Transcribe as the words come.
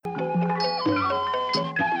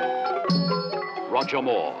Roger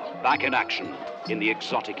Moore, back in action in the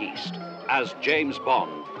exotic East as James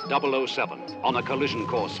Bond, 007, on a collision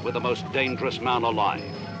course with the most dangerous man alive.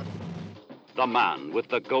 The man with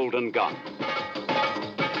the golden gun.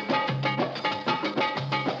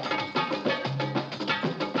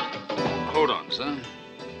 Hold on, son.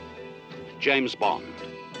 James Bond,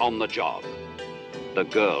 on the job. The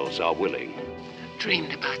girls are willing. I've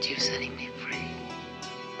dreamed about you setting me free.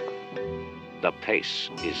 The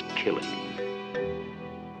pace is killing.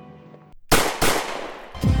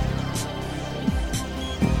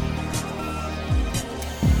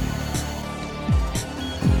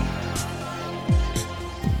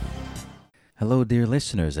 Hello, dear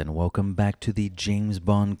listeners, and welcome back to the James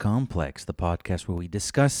Bond Complex, the podcast where we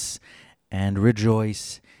discuss and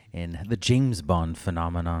rejoice in the James Bond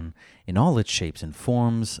phenomenon in all its shapes and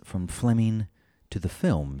forms, from Fleming to the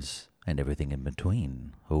films and everything in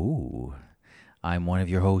between. Ooh. I'm one of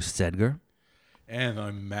your hosts, Edgar. And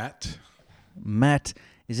I'm Matt. Matt,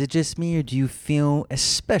 is it just me, or do you feel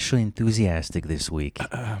especially enthusiastic this week?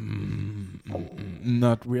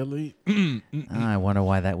 Not really. I wonder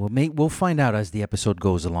why that will make. We'll find out as the episode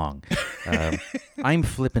goes along. I'm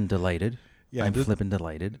flippin' delighted. Yeah, I'm flippin'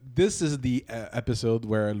 delighted. This is the episode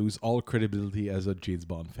where I lose all credibility as a James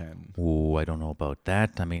Bond fan. Oh, I don't know about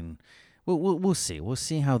that. I mean, we'll see. We'll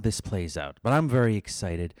see how this plays out. But I'm very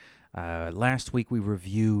excited. Last week we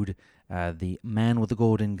reviewed the Man with the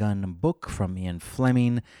Golden Gun book from Ian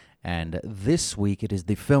Fleming, and this week it is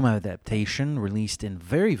the film adaptation released in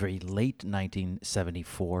very, very late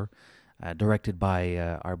 1974, directed by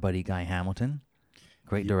our buddy Guy Hamilton.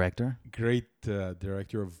 Great director. Great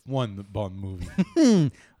director of one Bond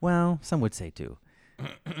movie. Well, some would say two.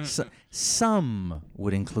 Some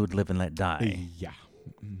would include Live and Let Die. Yeah.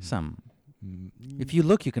 Some. If you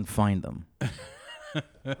look, you can find them.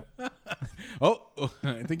 Oh,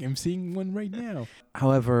 I think I'm seeing one right now.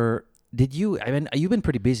 However, you've been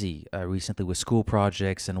pretty busy recently with school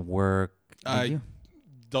projects and work. I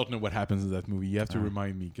don't know what happens in that movie. You have to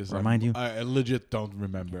remind me, because I legit don't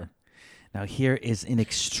remember. Now, here is an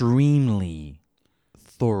extremely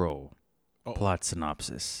thorough plot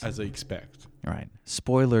synopsis. As I expect. All right.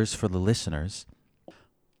 Spoilers for the listeners.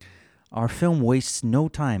 Our film wastes no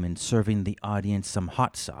time in serving the audience some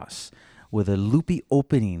hot sauce, with a loopy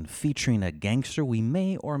opening featuring a gangster we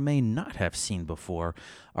may or may not have seen before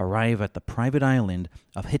arrive at the private island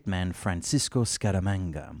of hitman Francisco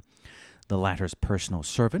Scaramanga. The latter's personal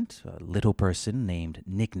servant, a little person named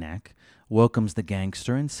Knick-Knack, welcomes the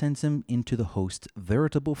gangster and sends him into the host's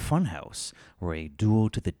veritable funhouse, where a duel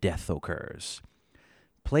to the death occurs.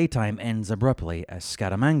 Playtime ends abruptly as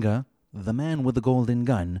Scaramanga, the man with the golden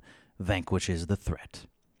gun, vanquishes the threat.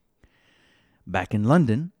 Back in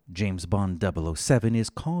London, James Bond 007 is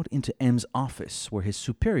called into M's office, where his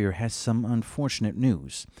superior has some unfortunate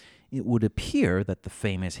news. It would appear that the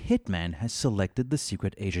famous hitman has selected the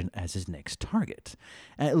secret agent as his next target,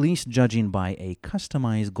 at least judging by a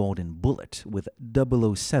customized golden bullet with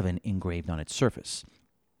 007 engraved on its surface.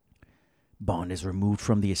 Bond is removed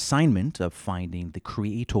from the assignment of finding the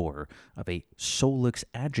creator of a Solix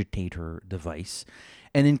agitator device,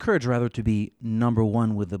 and encouraged rather to be number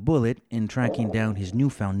one with the bullet in tracking down his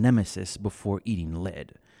newfound nemesis before eating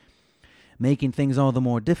lead. Making things all the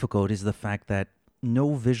more difficult is the fact that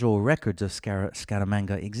no visual records of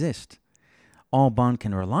Scaramanga exist. All Bond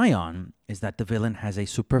can rely on is that the villain has a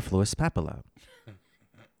superfluous papilla,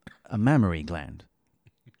 a mammary gland,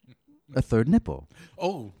 a third nipple.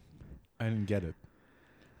 Oh, I didn't get it.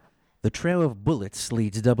 The trail of bullets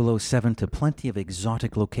leads 007 to plenty of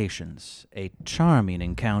exotic locations. A charming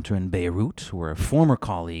encounter in Beirut, where a former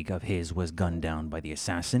colleague of his was gunned down by the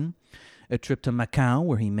assassin. A trip to Macau,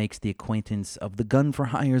 where he makes the acquaintance of the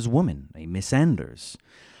gun-for-hire's woman, a Miss Anders.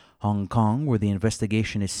 Hong Kong, where the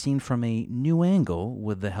investigation is seen from a new angle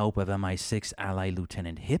with the help of MI6 ally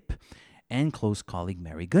Lieutenant Hip and close colleague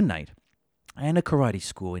Mary Goodnight. And a karate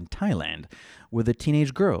school in Thailand, where the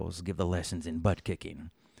teenage girls give the lessons in butt-kicking.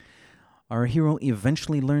 Our hero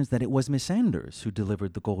eventually learns that it was Miss Anders who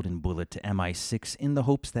delivered the golden bullet to MI6 in the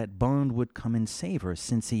hopes that Bond would come and save her,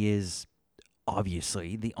 since he is,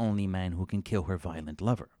 obviously, the only man who can kill her violent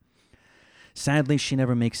lover. Sadly, she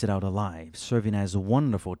never makes it out alive, serving as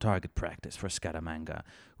wonderful target practice for Scaramanga,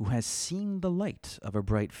 who has seen the light of a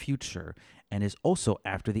bright future and is also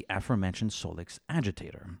after the aforementioned Solix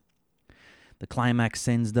agitator. The climax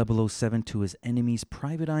sends 007 to his enemy's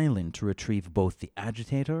private island to retrieve both the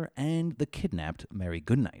agitator and the kidnapped Mary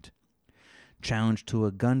Goodnight. Challenged to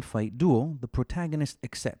a gunfight duel, the protagonist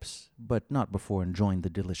accepts, but not before enjoying the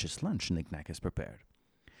delicious lunch Knick-Knack has prepared.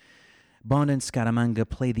 Bond and Scaramanga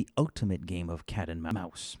play the ultimate game of cat and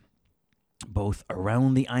mouse. both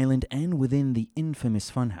around the island and within the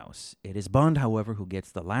infamous funhouse. It is Bond, however, who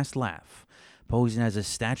gets the last laugh, posing as a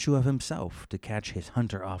statue of himself to catch his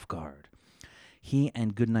hunter off guard. He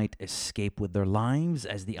and Goodnight escape with their lives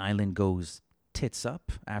as the island goes tits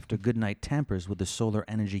up after Goodnight tampers with the solar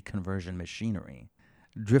energy conversion machinery.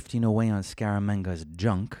 Drifting away on Scaramanga's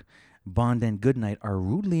junk, Bond and Goodnight are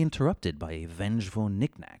rudely interrupted by a vengeful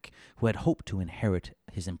knick-knack who had hoped to inherit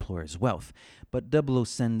his employer's wealth, but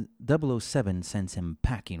 007 sends him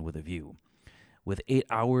packing with a view. With 8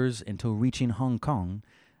 hours until reaching Hong Kong,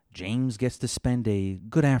 James gets to spend a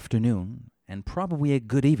good afternoon and probably a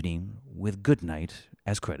good evening with Goodnight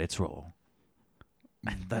as credits roll.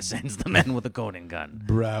 And thus ends The Man with the Golden Gun.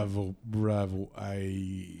 Bravo.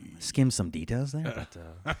 I skimmed some details there.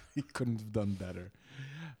 But, he couldn't have done better.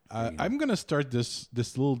 I'm going to start this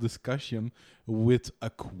little discussion with a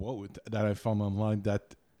quote that I found online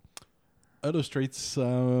that illustrates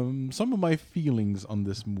some of my feelings on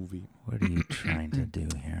this movie. What are you trying to do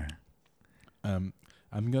here? I'm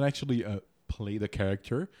going to actually play the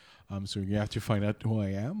character. So you have to find out who I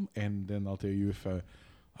am, and then I'll tell you if...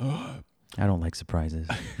 I don't like surprises.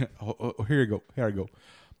 Here I go.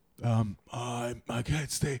 I can't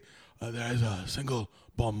stay. There's a single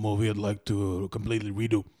Bond movie I'd like to completely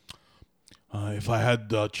redo. If I had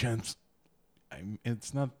the chance,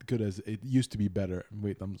 it's not good as it used to be better.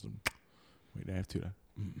 Wait, I have to.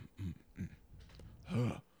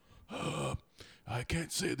 I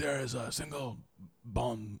can't say there is a single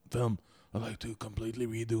Bond film I'd like to completely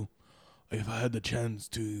redo. If I had the chance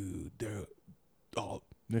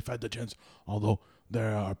although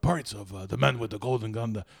there are parts of The Man with the Golden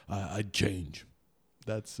Gun that I'd change.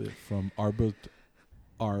 That's it from Arbut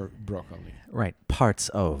R. Broccoli. Right, parts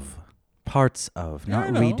of,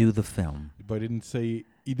 not redo the film. But he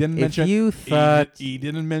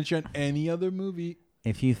didn't mention any other movie.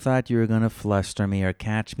 If you thought you were going to fluster me or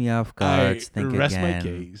catch me off guard, think rest again. my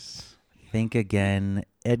case. Think again.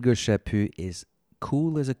 Edgar Chaput is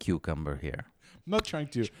cool as a cucumber here. I'm not trying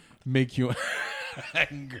to make you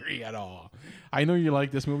angry at all. I know you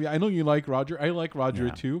like this movie. I know you like Roger. I like Roger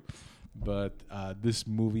too. But this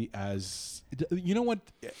movie, you know what?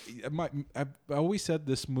 I always said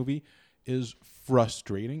this movie is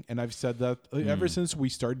frustrating, and I've said that ever since we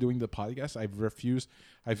started doing the podcast.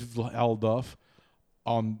 I've held off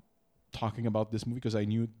on talking about this movie because I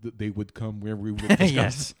knew that they would come where we would discuss.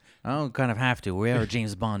 Yes, I kind of have to. We are a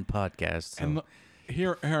James Bond podcast, so. And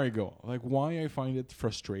here I go. Like, why I find it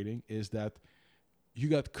frustrating is that you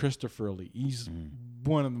got Christopher Lee. He's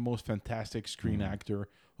one of the most fantastic screen actor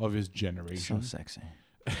of his generation. So sexy.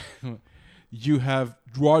 You have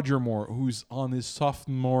Roger Moore, who's on his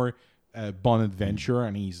sophomore Bond adventure,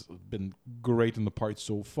 and he's been great in the part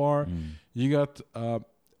so far. You got Hervé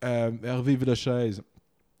Villechaize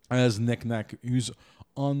as Knick-Knack, who's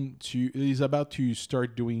he's about to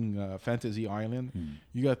start doing Fantasy Island.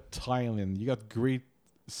 You got Thailand. You got great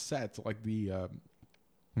sets like the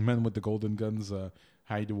Man with the Golden Guns,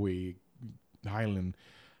 Hideaway Island.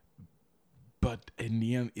 But in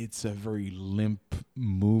the end, it's a very limp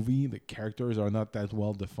movie. The characters are not that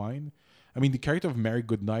well defined. I mean, the character of Mary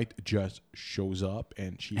Goodnight just shows up,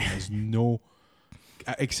 and she has no...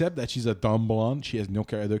 Except that she's a dumb blonde, she has no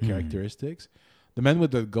other characteristics. The Man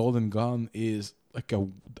with the Golden Gun is like a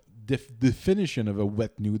definition of a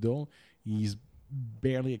wet noodle. He's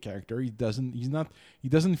barely a character. He doesn't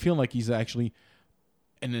feel like he's actually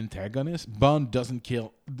an antagonist. Bond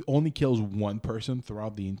only kills one person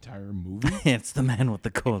throughout the entire movie. It's the Man with the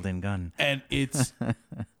Golden Gun, and it's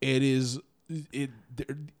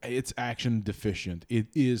action deficient. It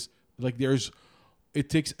is like it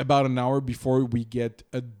takes about an hour before we get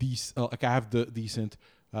a decent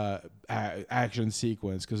action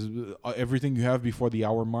sequence, because everything you have before the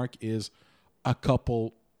hour mark is a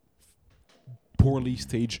couple poorly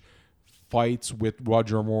staged fights with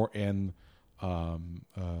Roger Moore and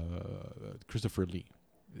Christopher Lee.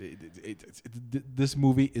 This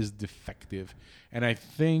movie is defective, and I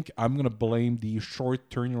think I'm gonna blame the short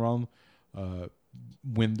turnaround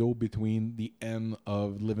window between the end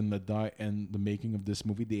of Live and Let Die and the making of this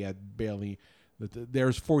movie. They had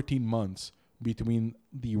there's 14 months between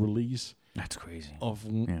the release. That's crazy. Of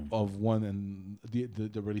one and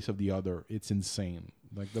the release of the other. It's insane.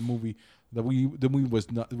 Like the movie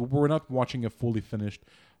was not. We're not watching a fully finished,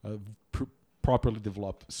 properly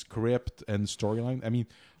developed script and storyline. I mean,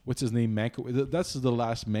 what's his name? That's the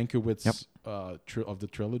last Mankiewicz of the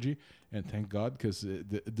trilogy, and thank God, because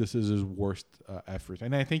this is his worst effort.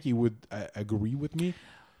 And I think he would agree with me.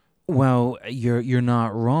 Well, you're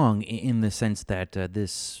not wrong in the sense that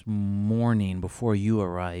this morning before you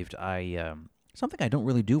arrived, I something I don't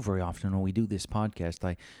really do very often when we do this podcast.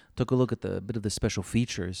 I took a look at the bit of the special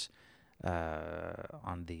features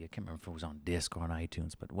on the, I can't remember if it was on disc or on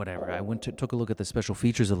iTunes, but whatever. I took a look at the special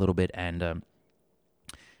features a little bit, and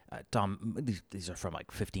Tom, these are from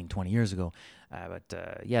like 15, 20 years ago.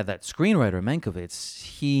 Yeah, that screenwriter, Mankiewicz,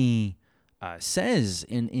 he says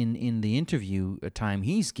in the interview time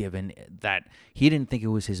he's given that he didn't think it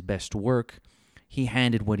was his best work. He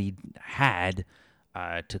handed what he had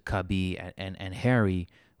to Cubby and Harry,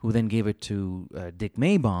 who then gave it to Dick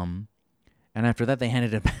Maybaum. And after that, they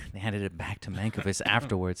handed it back to Mankiewicz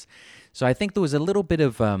afterwards. So I think there was a little bit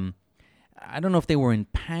of I don't know if they were in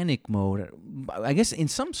panic mode. I guess in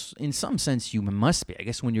some sense you must be. I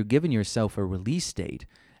guess when you're giving yourself a release date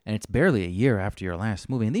and it's barely a year after your last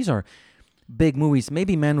movie, and these are big movies.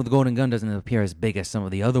 Maybe Man with the Golden Gun doesn't appear as big as some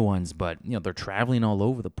of the other ones, but they're traveling all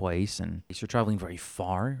over the place, and they're traveling very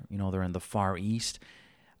far. They're in the Far East.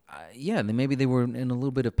 Maybe they were in a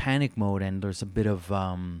little bit of panic mode, and there's a bit of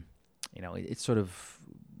it's sort of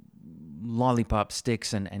lollipop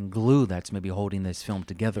sticks and glue that's maybe holding this film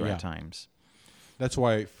together at times. That's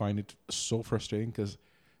why I find it so frustrating, because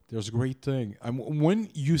there's a great thing. When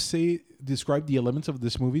you describe the elements of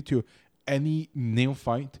this movie to any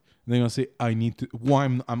neophyte, they're gonna say, "I need to. Why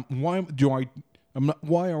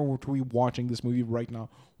are we watching this movie right now?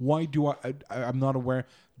 Why do I'm not aware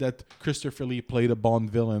that Christopher Lee played a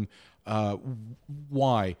Bond villain?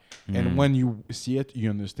 Why?" And when you see it,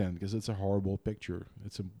 you understand, because it's a horrible picture.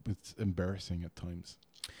 It's embarrassing at times.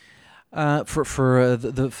 For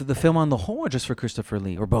the film on the whole, or just for Christopher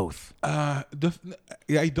Lee, or both? I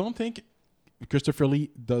don't think Christopher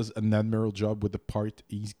Lee does an admirable job with the part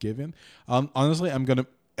he's given. Honestly, I'm gonna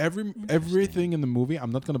everything in the movie.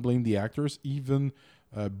 I'm not gonna blame the actors, even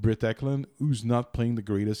Britt Eklund, who's not playing the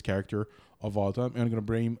greatest character of all time. I'm gonna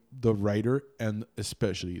blame the writer and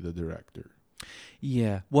especially the director.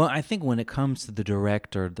 Yeah. Well, I think when it comes to the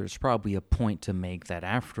director, there's probably a point to make that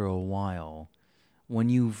after a while, when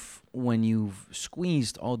you've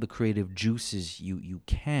squeezed all the creative juices you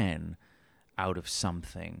can out of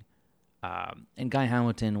something. And Guy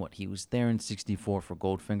Hamilton, he was there in '64 for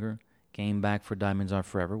Goldfinger, came back for Diamonds Are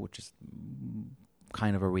Forever, which is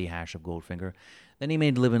kind of a rehash of Goldfinger. Then he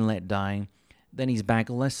made Live and Let Die. Then he's back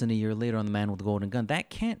less than a year later on The Man with the Golden Gun. That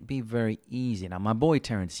can't be very easy. Now, my boy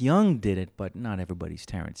Terrence Young did it, but not everybody's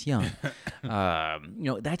Terrence Young.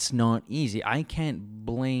 That's not easy. I can't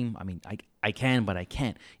blame... I can, but I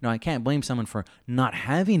can't. I can't blame someone for not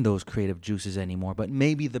having those creative juices anymore, but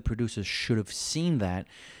maybe the producers should have seen that,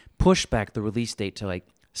 pushed back the release date to,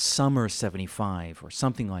 summer '75 or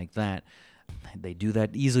something like that. They do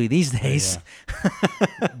that easily these days.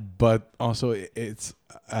 Yeah. But also, it's...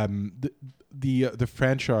 The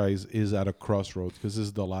franchise is at a crossroads, because this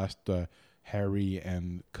is the last Harry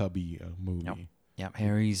and Cubby movie. Yep.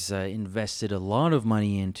 Harry's invested a lot of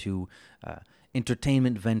money into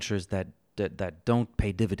entertainment ventures that don't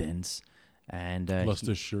pay dividends, and lost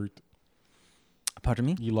his shirt. Pardon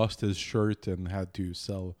me? He lost his shirt and had to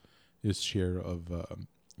sell his share of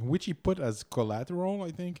which he put as collateral,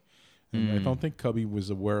 I think. And I don't think Cubby was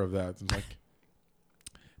aware of that. It's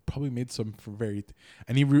probably made some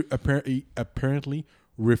and he apparently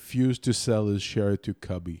refused to sell his share to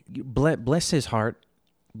Cubby. Bless his heart.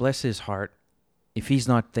 If he's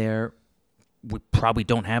not there, we probably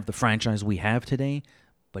don't have the franchise we have today.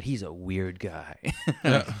 But he's a weird guy.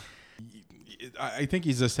 Yeah. I think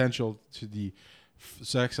he's essential to the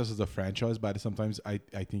success of the franchise, but sometimes I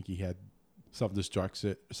think he had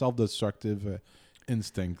self-destructive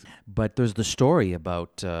instinct. But there's the story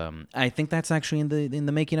about I think that's actually in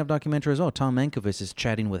the making of documentary as well. Tom Mankiewicz is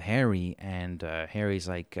chatting with Harry, and Harry's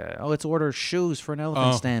like, let's order shoes for an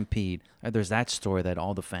elephant stampede. There's that story that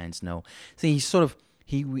all the fans know. See, he's sort of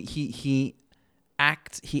he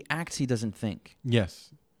acts he doesn't think.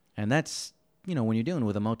 Yes. And that's, when you're dealing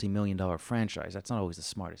with a multi-million-dollar franchise, that's not always the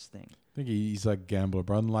smartest thing. I think he's a gambler,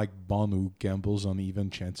 but unlike Bond, who gambles on even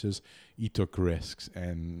chances, he took risks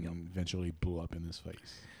and eventually blew up in his face.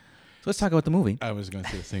 So let's talk about the movie. I was going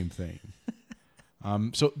to say the same thing.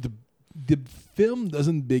 So the film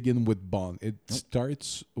doesn't begin with Bond. It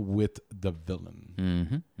starts with the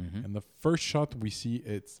villain. Mm-hmm. And the first shot we see,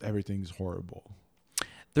 everything's horrible.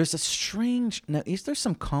 There's a strange... Now, is there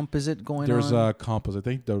some composite going on? There's a composite. I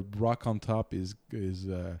think the rock on top is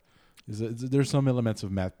there's some elements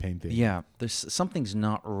of matte painting. Yeah, something's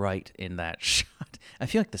not right in that shot. I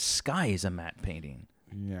feel like the sky is a matte painting.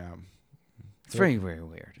 Yeah. It's very, very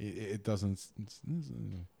weird. It doesn't...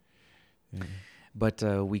 Yeah. But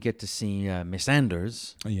we get to see Miss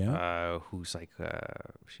Anders, who's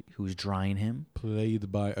who's drying him. Played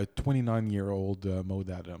by a 29-year-old Maud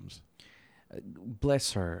Adams.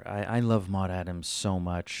 Bless her. I love Maud Adams so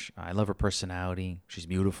much. I love her personality. She's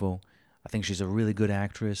beautiful. I think she's a really good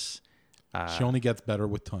actress. She only gets better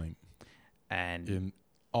with time And in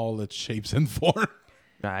all its shapes and form.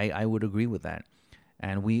 I would agree with that.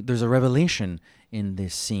 And there's a revelation in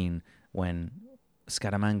this scene when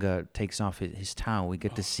Scaramanga takes off his towel. We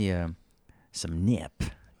get to see some nip.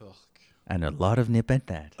 Ugh. And a lot of nip at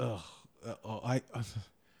that. Ugh.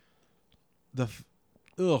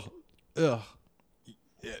 Ugh.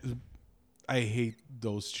 I hate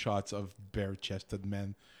those shots of bare-chested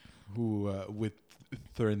men who with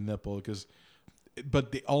third nipple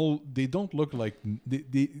but they don't look like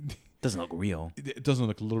Doesn't look real. it doesn't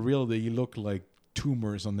look real. They look like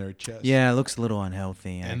tumors on their chest. Yeah, it looks a little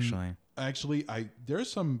unhealthy, actually. Actually,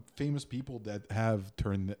 there's some famous people that have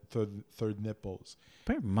third nipples.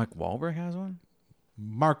 Probably Mark Wahlberg has one.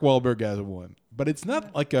 Mark Wahlberg has one, but it's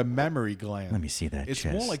not like a mammary gland. Let me see that It's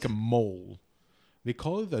chest. more like a mole. They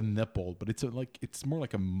call it a nipple, but it's more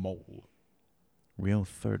like a mole. Real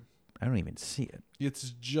third. I don't even see it. It's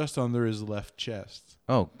just under his left chest.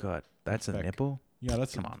 Oh, God. That's a Back. nipple? Yeah,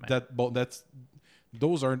 that's Come on, man.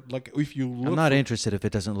 Those aren't like if you look. I'm not interested if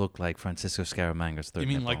it doesn't look like Francisco Scaramanga's third You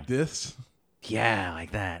mean nipple. like this? Yeah,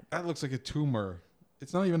 like that. That looks like a tumor.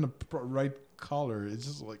 It's not even the right color. It's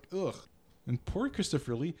just like ugh. And poor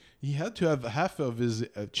Christopher Lee, he had to have half of his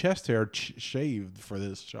chest hair shaved for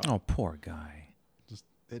this shot. Oh, poor guy. Just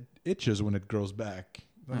it itches when it grows back.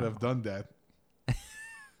 Not have done that.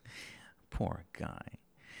 Poor guy.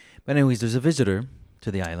 But anyways, there's a visitor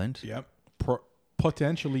to the island. Yep.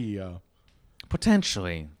 Potentially.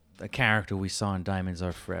 Potentially a character we saw in Diamonds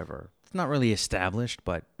Are Forever. It's not really established,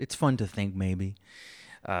 but it's fun to think maybe.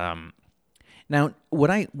 Now,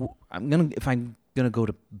 if I'm gonna go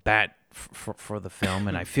to bat for the film,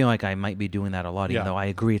 and I feel like I might be doing that a lot, even though I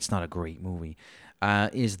agree it's not a great movie.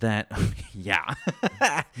 Is that yeah?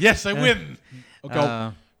 Yes, I win.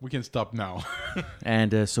 Okay, we can stop now.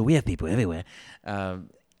 And so we have people everywhere.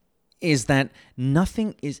 Is that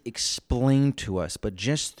nothing is explained to us, but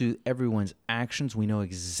just through everyone's actions, we know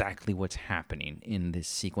exactly what's happening in this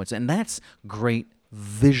sequence. And that's great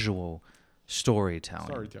visual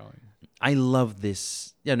storytelling. I love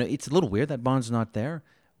this. Yeah, no, it's a little weird that Bond's not there,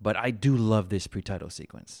 but I do love this pre-title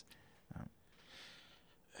sequence.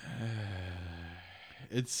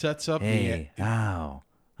 It sets up ow,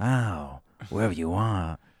 wherever you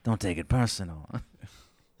are, don't take it personal.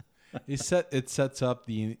 It sets up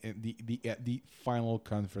the final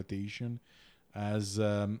confrontation as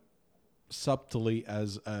subtly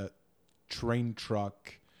as a train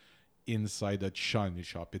truck inside a china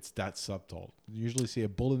shop. It's that subtle. You usually see a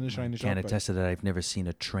bull in a china shop. Can't attest to that. I've never seen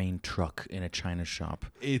a train truck in a china shop.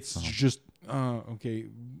 It's just okay.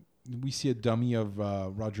 We see a dummy of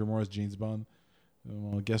Roger Moore's James Bond.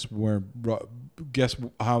 Well, guess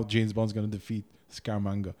how James Bond's going to defeat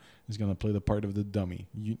Scaramanga. He's going to play the part of the dummy.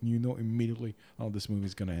 You know immediately how this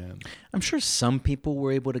movie's going to end. I'm sure some people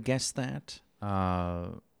were able to guess that.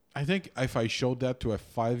 I think if I showed that to a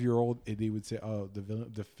 5-year-old, they would say, "Oh,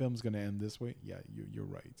 the film's going to end this way." Yeah, you're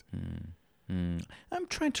right. I'm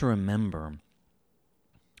trying to remember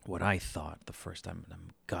what I thought the first time.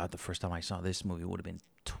 God, the first time I saw this movie would have been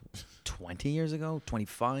 20 years ago,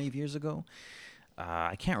 25 years ago.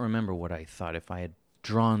 I can't remember what I thought, if I had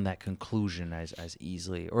drawn that conclusion as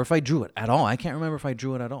easily, or if I drew it at all. I can't remember if I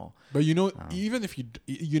drew it at all. But even if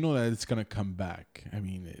you know that it's gonna come back. I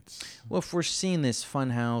mean, well, if we're seeing this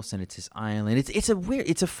fun house and it's his island, it's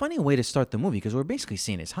a funny way to start the movie, because we're basically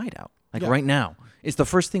seeing his hideout. Right now, it's the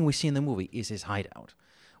first thing we see in the movie is his hideout.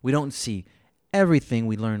 We don't see everything.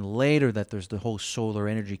 We learn later that there's the whole solar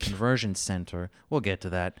energy conversion center. We'll get to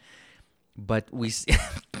that, but we see.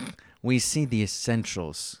 We see the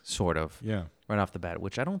essentials, sort of, right off the bat,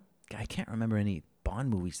 which I can't remember any Bond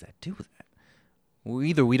movies that do that.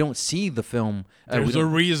 We don't see the film. There's a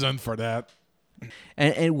reason for that.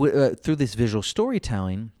 And through this visual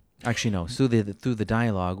storytelling, actually no, through the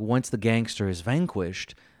dialogue, once the gangster is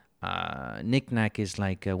vanquished, Knick Knack is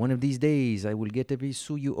like, one of these days I will get every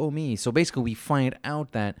sou you owe me. So basically we find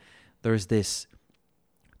out that there's this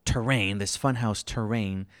terrain, this funhouse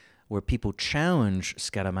terrain, where people challenge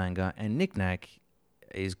Scaramanga, and Knick Knack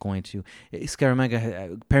is going to...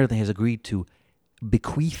 Scaramanga apparently has agreed to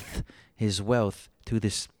bequeath his wealth to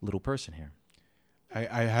this little person here.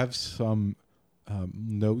 I have some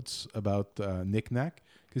notes about Knick Knack,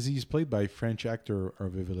 because he's played by French actor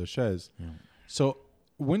Hervé Villechaize. Yeah. So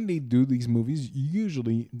when they do these movies,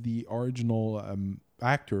 usually the original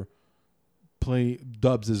actor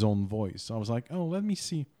dubs his own voice. So I was like, oh, let me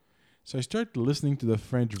see. So I started listening to the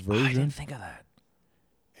French version. I didn't think of that.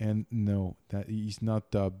 And no, that he's not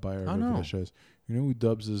dubbed by Oh, no. You know who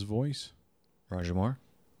dubs his voice? Roger Moore?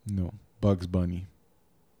 No, Bugs Bunny.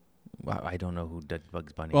 Well, I don't know who did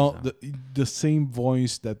Bugs Bunny. Well, so. the same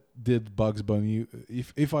voice that did Bugs Bunny.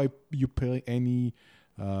 If you play any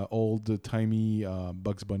old timey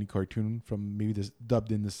Bugs Bunny cartoon from maybe this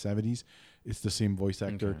dubbed in the 70s, it's the same voice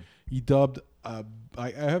actor. Okay. He dubbed. I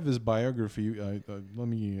have his biography. Let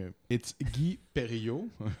me. It's Guy Perriot.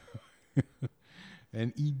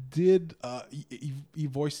 And he did. He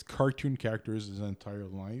voiced cartoon characters his entire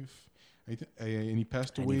life. And he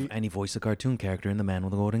passed away. And he voiced a cartoon character in The Man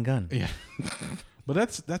with the Golden Gun. Yeah, but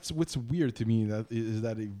that's what's weird to me.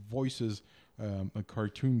 That he voices a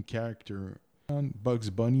cartoon character. Bugs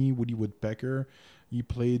Bunny, Woody Woodpecker. He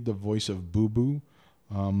played the voice of Boo Boo.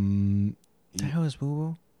 The hell is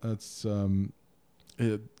Boo Boo?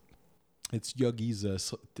 It's Yogi's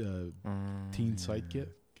teen sidekick.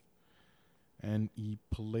 And he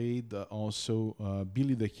played also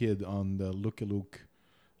Billy the Kid on the Look a Luke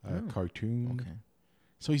cartoon. Okay.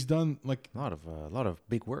 So he's done like A lot of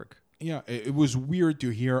big work. yeah. It was weird to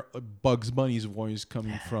hear Bugs Bunny's voice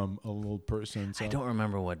coming from a little person. So I don't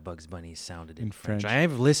remember what Bugs Bunny sounded in In French. French. I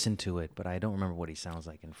have listened to it, but I don't remember what he sounds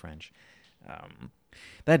like in French.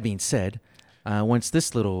 That being said, once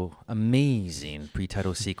this little amazing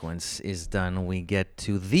pre-title sequence is done, we get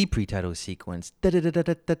to the pre-title sequence.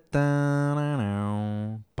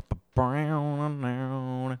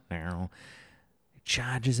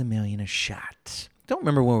 Charges $1 million a shot. Don't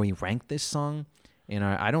remember where we ranked this song.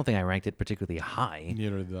 I don't think I ranked it particularly high.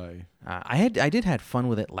 Neither did I. I did had fun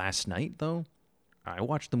with it last night though. I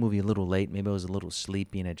watched the movie a little late. Maybe I was a little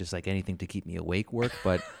sleepy and it just like anything to keep me awake worked.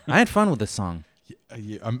 But I had fun with the song.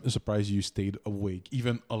 Yeah, I'm surprised you stayed awake,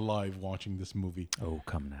 even alive, watching this movie. Oh,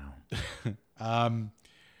 come now.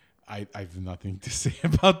 I've nothing to say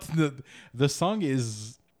about the song.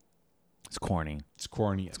 It's corny. It's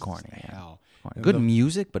corny. It's corny. As Yeah. hell. Corny. And Good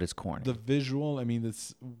music, but it's corny. The visual. I mean,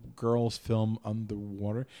 this girls film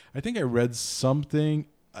underwater. I think I read something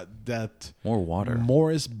that More water.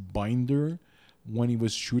 Morris Binder, when he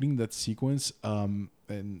was shooting that sequence, and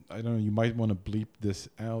I don't know, you might want to bleep this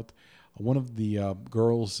out. One of the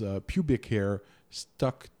girls' pubic hair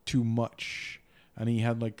stuck too much, and he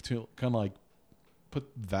had like to kind of like put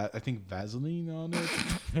I think Vaseline on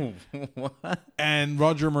it. What? And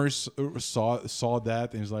Roger Moore saw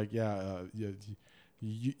that and he's like,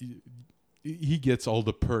 he gets all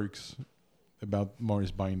the perks about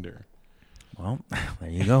Morris Binder. Well, there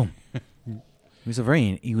you go.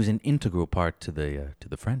 He was an integral part to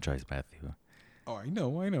the franchise, Matthew. Oh, I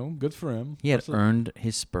know. Good for him. He had earned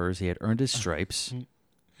his spurs. He had earned his stripes.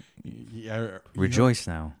 Yeah, Rejoice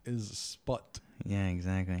now. Is spot. Yeah,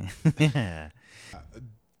 exactly. Yeah.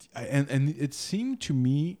 And it seemed to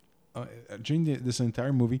me during this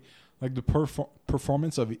entire movie, like the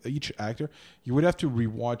performance of each actor, you would have to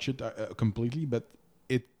rewatch it completely, but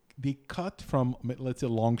they cut from, let's say, a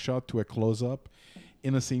long shot to a close up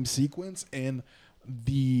in the same sequence, and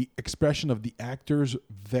the expression of the actors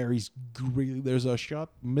varies greatly. There's a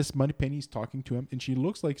shot, Miss Moneypenny's talking to him, and she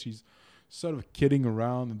looks like she's sort of kidding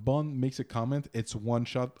around. And Bond makes a comment. It's one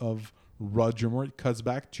shot of Roger Moore. It cuts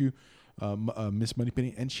back to Miss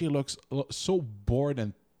Moneypenny, and she looks so bored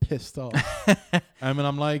and pissed off. I mean,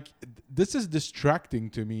 I'm like, this is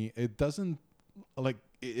distracting to me. It doesn't like.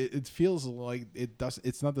 It feels like it does.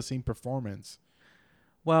 It's not the same performance.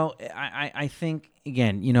 Well, I think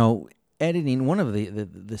again, editing, one of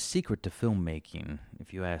the secret to filmmaking,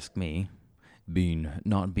 if you ask me,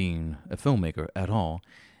 not being a filmmaker at all,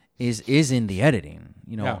 is in the editing.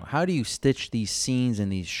 How do you stitch these scenes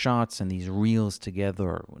and these shots and these reels together,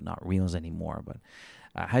 or not reels anymore, but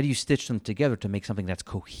how do you stitch them together to make something that's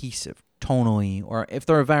cohesive, tonally, or if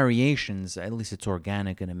there are variations, at least it's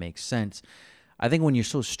organic and it makes sense. I think when you're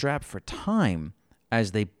so strapped for time,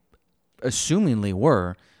 as they assumingly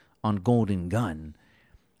were on Golden Gun,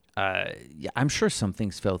 I'm sure some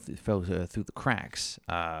things fell through the cracks.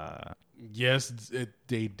 Yes,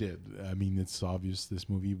 they did. I mean, it's obvious this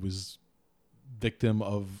movie was victim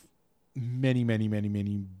of many, many, many,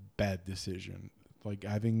 many bad decisions. Like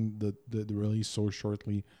having the release so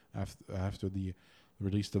shortly after the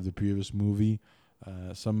release of the previous movie,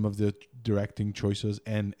 some of the directing choices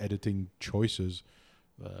and editing choices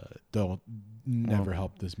never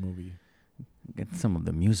helped this movie. Get some of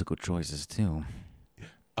the musical choices too.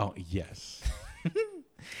 Oh yes.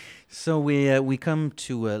 So we come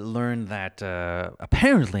to learn that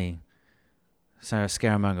apparently Sarah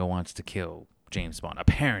Scaramanga wants to kill James Bond.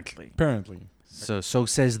 Apparently. So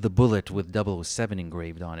says the bullet with 007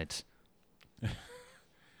 engraved on it.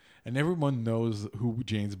 and everyone knows who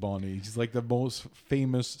James Bond is. He's like the most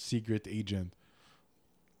famous secret agent,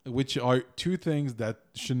 which are two things that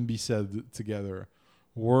shouldn't be said together.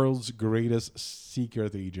 World's greatest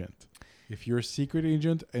secret agent. If you're a secret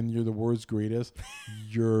agent and you're the world's greatest,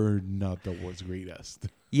 you're not the world's greatest.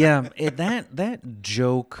 Yeah, that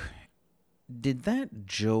joke. Did that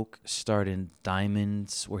joke start in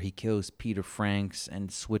Diamonds, where he kills Peter Franks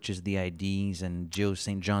and switches the IDs, and Joe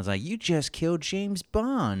St. John's like, "You just killed James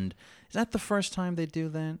Bond." Is that the first time they do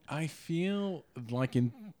that? I feel like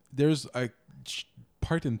there's a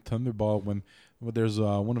part in Thunderball when there's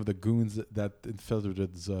one of the goons that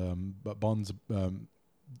infiltrated Bond's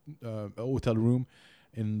hotel room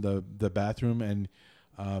in the bathroom, and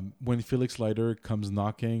when Felix Leiter comes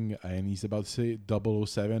knocking and he's about to say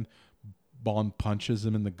 007, Bond punches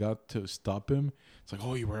him in the gut to stop him. It's like,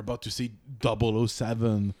 oh, you were about to say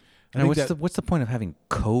 007. Now, what's the point of having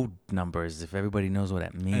code numbers if everybody knows what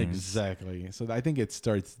that means? Exactly. So I think it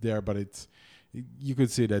starts there, but you could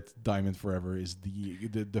say that Diamond Forever is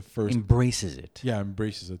the first. Embraces it. Yeah,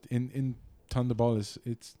 embraces it. In Thunderball,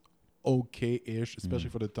 it's okay-ish, especially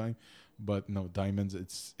for the time. But no, Diamonds,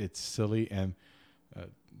 it's silly, and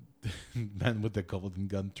Man with the Golden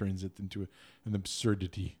Gun turns it into an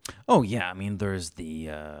absurdity. Oh yeah, I mean there's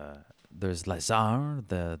Lazar,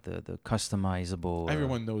 the customizable.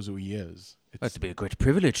 Everyone knows who he is. It's to be a great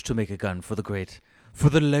privilege to make a gun for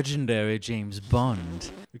the legendary James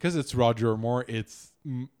Bond. Because it's Roger Moore,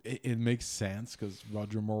 it makes sense, because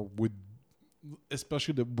Roger Moore would,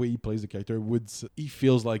 especially the way he plays the character, he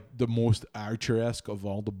feels like the most Archer-esque of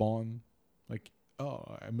all the Bond. Like,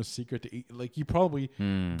 oh, I'm a secret. Like, he probably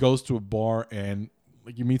goes to a bar and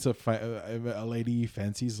like he meets a lady he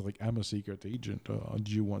fancies. Like, I'm a secret agent.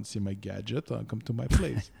 Do you want to see my gadget? Come to my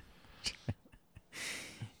place.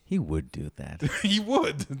 He would do that. He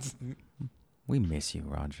would. We miss you,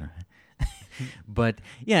 Roger. But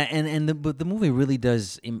yeah, but the movie really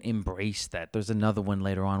does embrace that. There's another one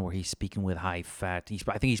later on where he's speaking with high fat.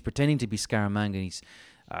 I think he's pretending to be Scaramanga. And he's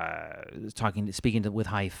speaking with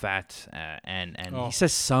high fat, and he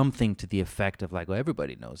says something to the effect of like, "Well,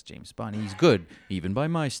 everybody knows James Bond. He's good, even by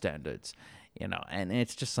my standards." You know, and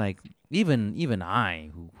it's just like even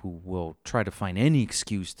I, who will try to find any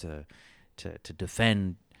excuse to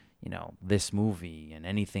defend, you know, this movie and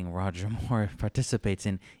anything Roger Moore participates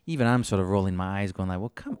in, even I'm sort of rolling my eyes, going like, "Well,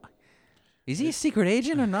 come on, is he a secret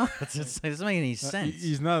agent or not?" It doesn't make any sense.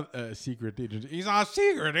 He's not a secret agent. He's a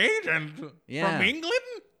secret agent from England.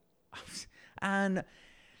 And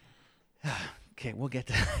okay, we'll get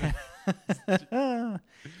to that.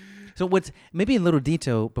 So what's maybe a little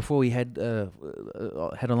detail before we head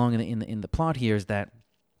along in the plot here is that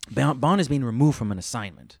Bond is being removed from an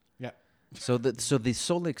assignment. Yeah. So the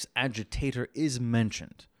Solix agitator is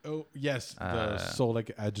mentioned. Oh yes, the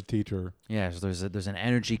Solix agitator. Yes, there's an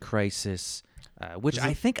energy crisis, which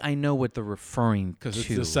I think I know what they're referring to. Because it's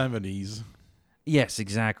the 70s. Yes,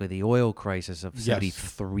 exactly. The oil crisis of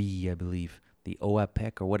 73, I believe. The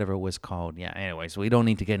OAPEC or whatever it was called. Yeah, anyway, so we don't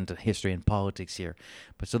need to get into history and politics here.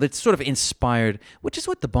 But so that's sort of inspired, which is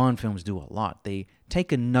what the Bond films do a lot. They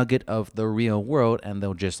take a nugget of the real world and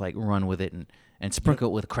they'll just like run with it and sprinkle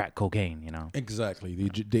it with crack cocaine, you know. Exactly.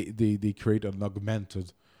 They create an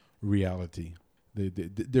augmented reality.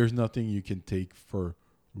 There's nothing you can take for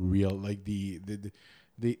real. Like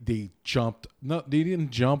they jumped. No, they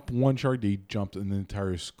didn't jump one shark. They jumped an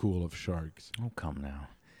entire school of sharks. Oh, come now.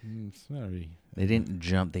 Sorry. They didn't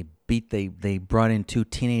jump. They brought in two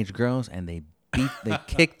teenage girls and they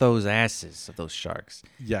kicked those asses of those sharks.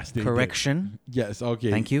 Yes. They Correction. Did. Yes. Okay.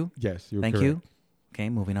 Thank you. Yes. Thank correct. you. Okay,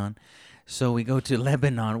 moving on. So we go to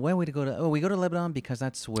Lebanon. Where would we go to? Oh, we go to Lebanon because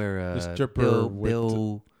that's where the stripper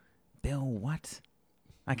Bill what?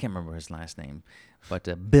 I can't remember his last name,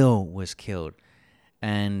 but Bill was killed,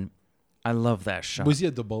 and I love that shot. Was he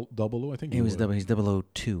a double O? I think he was. He's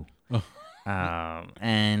 002. Oh.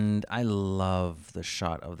 And I love the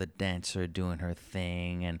shot of the dancer doing her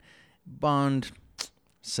thing, and Bond,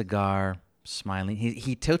 cigar, smiling.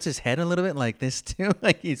 He tilts his head a little bit like this too,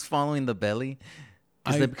 like he's following the belly,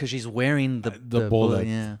 because she's wearing the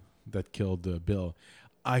bullet that killed Bill.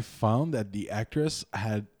 I found that the actress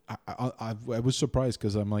had. I was surprised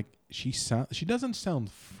because I'm like, she doesn't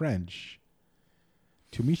sound French.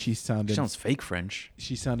 To me, she sounds fake French.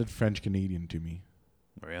 She sounded French Canadian to me.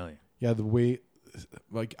 Really? Yeah, the way,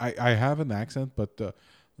 like I have an accent, but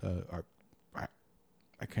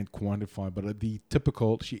I can't quantify. But the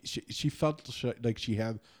typical, she felt like she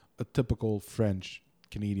had a typical French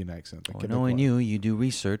Canadian accent. Well, knowing you do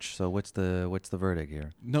research. So what's the verdict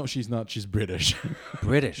here? No, she's not. She's British.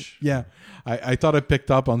 British. Yeah, I thought I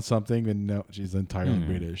picked up on something, but no, she's entirely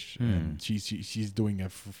British, and she's doing a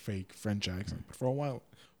fake French accent. But for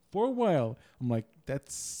a while, I'm like,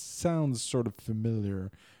 that sounds sort of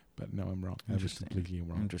familiar, but no, I'm wrong. I was completely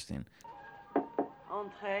wrong. Interesting.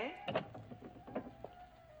 Entree.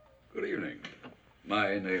 Good evening.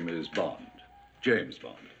 My name is Bond, James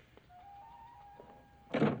Bond.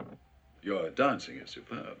 Your dancing is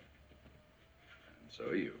superb. And so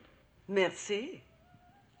are you. Merci.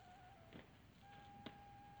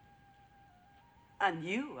 And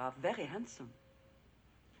you are very handsome.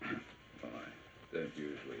 Well, I don't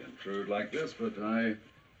usually intrude like this, but I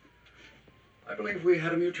believe we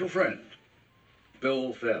had a mutual friend,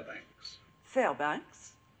 Bill Fairbanks.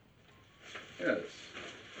 Fairbanks? Yes.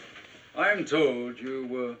 I'm told you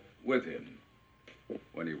were with him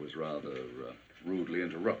when he was rather rudely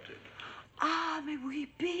interrupted. Ah, mais oui,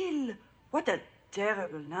 Bill. What a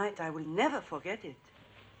terrible night. I will never forget it.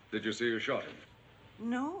 Did you see who shot him?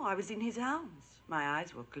 No, I was in his arms. My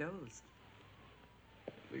eyes were closed.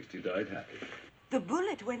 At least he died happy. The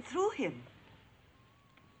bullet went through him.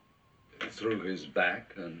 Through his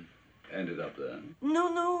back and ended up there.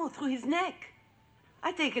 No, through his neck.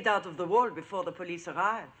 I take it out of the wall before the police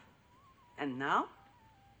arrive. And now,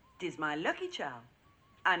 'tis my lucky charm.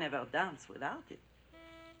 I never dance without it.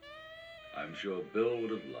 I'm sure Bill would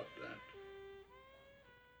have loved that.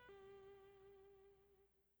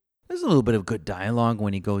 There's a little bit of good dialogue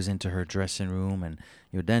when he goes into her dressing room, and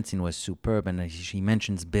your dancing was superb. And she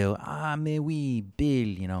mentions Bill. Ah, mais oui, Bill.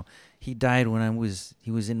 You know, he died when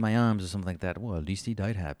he was in my arms or something like that. Well, at least he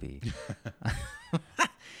died happy.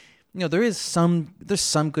 You know, there's some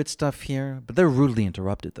good stuff here, but they're rudely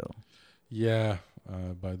interrupted though. Yeah,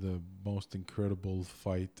 by the most incredible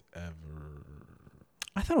fight ever.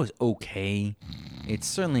 I thought it was okay. It's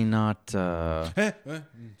certainly not. Sorry.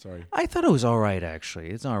 I thought it was all right.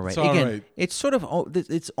 Actually, it's all right. It's all Again, right. it's sort of.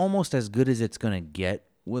 It's almost as good as it's gonna get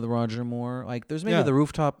with Roger Moore. Like, there's maybe the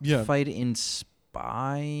rooftop fight in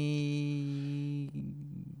Spy.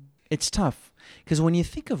 It's tough because when you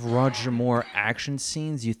think of Roger Moore action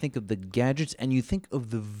scenes, you think of the gadgets and you think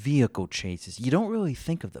of the vehicle chases. You don't really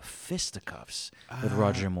think of the fisticuffs with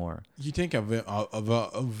Roger Moore. You think of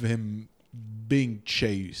him being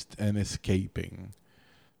chased and escaping.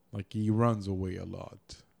 Like, he runs away a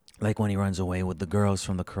lot. Like when he runs away with the girls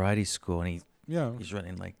from the karate school and he's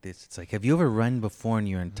running like this. It's like, have you ever run before in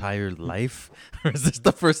your entire life? Or is this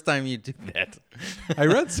the first time you do that? I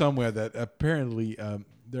read somewhere that apparently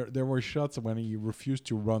there were shots when he refused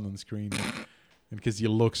to run on screen because he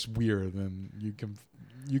looks weird, and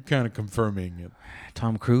you kind of confirming it.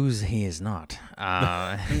 Tom Cruise, he is not.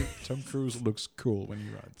 Tom Cruise looks cool when he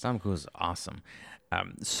runs. Tom Cruise is awesome.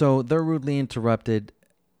 So they're rudely interrupted.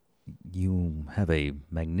 You have a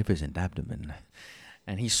magnificent abdomen.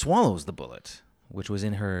 And he swallows the bullet, which was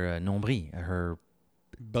in her nombril, her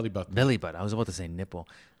belly button. Belly button. I was about to say nipple.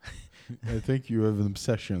 I think you have an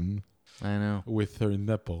obsession. I know. With her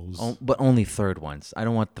nipples. But only third ones. I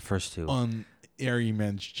don't want the first two. On airy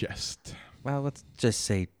man's chest. Well, let's just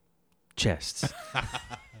say chests.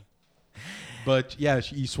 But yeah,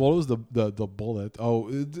 he swallows the bullet. Oh,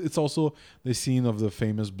 it's also the scene of the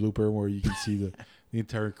famous blooper where you can see the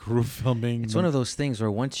entire crew filming. It's one of those things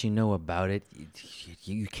where once you know about it,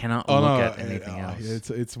 you cannot look at anything else.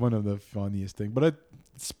 It's one of the funniest things. But it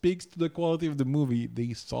speaks to the quality of the movie.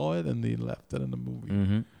 They saw it and they left it in the movie.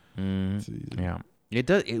 Mm-hmm. Mm-hmm. Yeah. It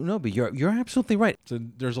does. But you're absolutely right. So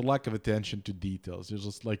there's a lack of attention to details.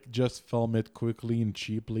 There's just film it quickly and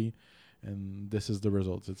cheaply, and this is the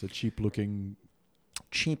result. It's a cheap looking.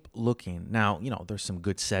 Now, there's some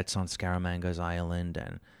good sets on Scaramanga's Island,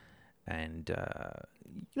 and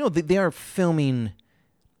they are filming.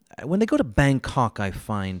 When they go to Bangkok, I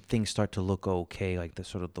find things start to look okay. Like the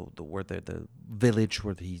sort of the village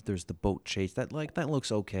where there's the boat chase. That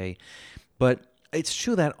looks okay, but it's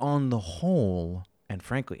true that on the whole. And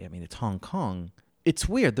frankly, I mean, it's Hong Kong. It's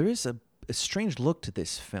weird. There is a strange look to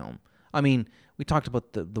this film. I mean, we talked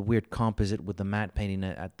about the weird composite with the matte painting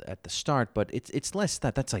at the start, but it's less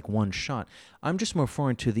that. That's like one shot. I'm just more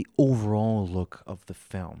referring to the overall look of the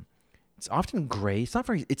film. It's often gray.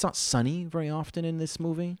 It's not sunny very often in this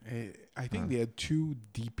movie. I think they had two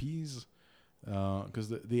DPs because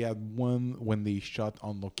they had one when they shot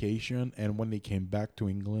on location, and when they came back to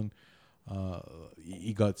England,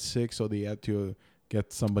 he got sick, so they had to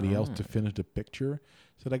get somebody else to finish the picture.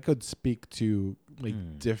 So that could speak to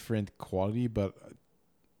different quality, but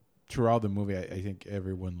throughout the movie, I think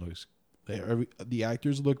everyone looks. The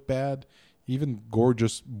actors look bad. even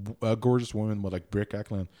gorgeous women with like Brick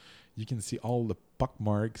Ackland, you can see all the puck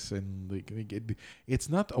marks and like it's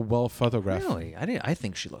not a well photographed. Really, I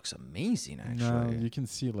think she looks amazing. Actually, No, you can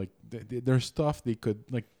see like there's stuff they could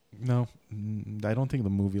like. No, I don't think the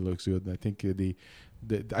movie looks good. I think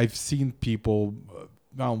I've seen people.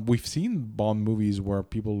 We've seen Bond movies where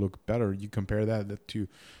people look better. You compare that to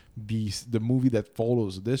the movie that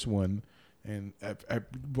follows this one, and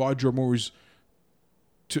Roger Moore's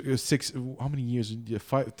 6. How many years?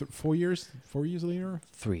 4 years? 4 years later?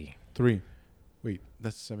 3. 3. Wait,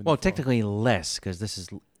 that's 74. Well, technically less because this is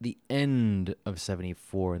the end of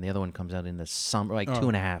 74, and the other one comes out in the summer, like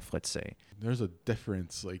 2.5, let's say. There's a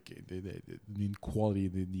difference, like in quality,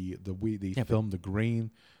 the way they film the grain.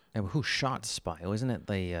 Yeah, but who shot Spy? Wasn't it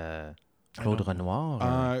the Claude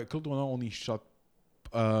Renoir? Claude Renoir only shot.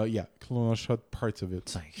 Claude Renoir shot parts of it.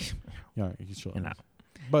 It's like, Yeah, he shot. you know.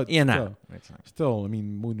 But Still, I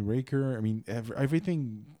mean, Moonraker. I mean,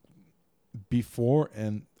 everything before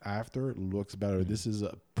and after looks better. This is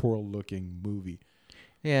a poor-looking movie.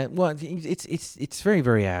 Yeah, well, it's very,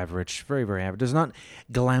 very average. Very, very average. There's not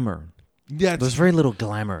glamour. Yeah, there's very little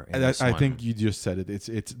glamour in this I one. think you just said it. It's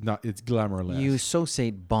glamourless. You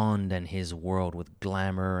associate Bond and his world with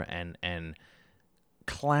glamour and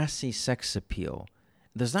classy sex appeal.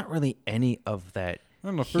 There's not really any of that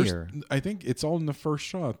here. I think it's all in the first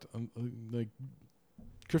shot. Like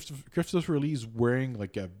Christopher Lee's wearing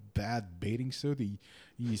like a bad bathing suit.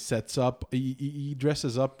 He sets up. He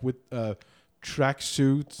dresses up with a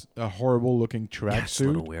tracksuit, a horrible looking tracksuit. It's a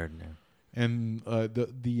little weird now. And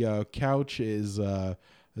the couch is a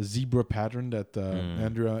zebra pattern that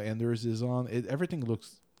Andrea Anders is on. Everything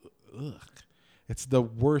looks, it's the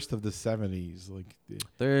worst of the 70s. Like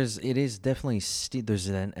there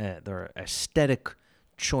are aesthetic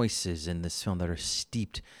choices in this film that are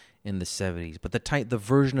steeped in the 70s, but the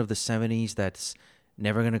version of the 70s that's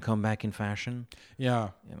never going to come back in fashion.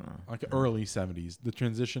 Yeah, like early 70s. The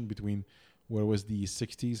transition between what was the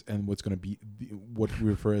 60s and what's going to be what we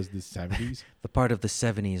refer as the 70s. The part of the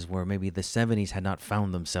 70s where maybe the 70s had not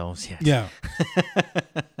found themselves yet. Yeah.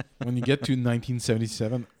 When you get to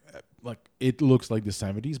 1977, like it looks like the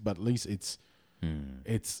 70s, but at least it's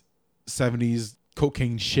 70s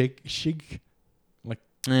cocaine chic. Like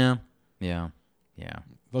yeah.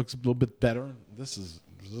 Looks a little bit better. This is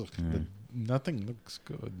nothing looks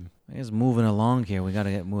good. I guess moving along here, we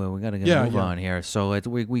gotta get move on here. So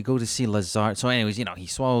we go to see Lazar. So anyways, he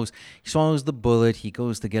swallows the bullet. He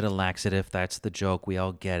goes to get a laxative. That's the joke. We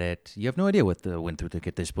all get it. You have no idea what went through to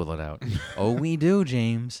get this bullet out. Oh, we do,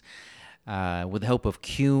 James. With the help of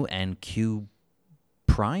Q and Q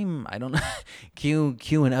Prime, I don't know, Q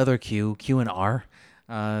and other Q and R,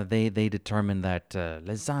 they determine that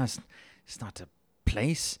Lazar is not a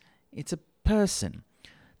place. It's a person.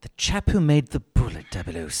 The chap who made the bullet,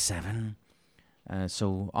 007.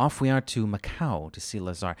 So off we are to Macau to see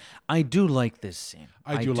Lazar. I do like this scene.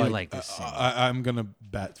 I do like this scene. I'm going to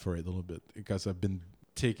bat for it a little bit because I've been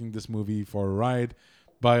taking this movie for a ride,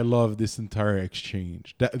 but I love this entire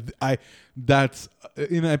exchange.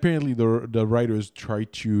 Apparently the writers try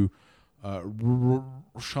to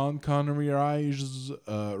Sean Connery's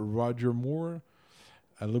Roger Moore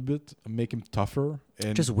a little bit, make him tougher.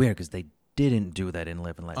 And just weird because they didn't do that in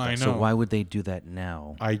Live and Let Die. So why would they do that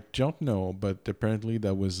now? I don't know, but apparently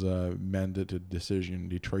that was a mandated decision.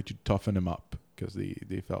 They tried to toughen him up because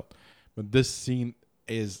they felt. But this scene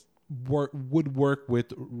would work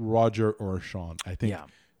with Roger or Sean. I think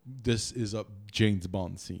this is a James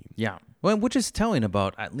Bond scene. Yeah. Well, which is telling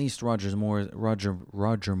about at least Roger Moore's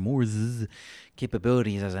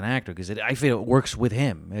capabilities as an actor, because I feel it works with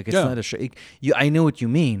him. Like it's not a I know what you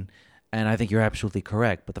mean. And I think you're absolutely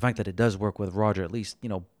correct. But the fact that it does work with Roger at least,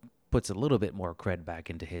 puts a little bit more cred back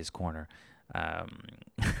into his corner. I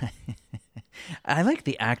like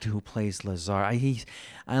the actor who plays Lazar. I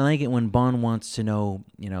like it when Bond wants to know,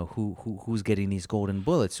 who's getting these golden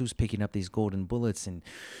bullets, who's picking up these golden bullets, and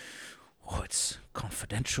it's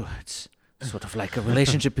confidential. It's sort of like a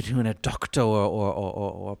relationship between a doctor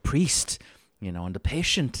or a priest, and the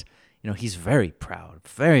patient. He's very proud,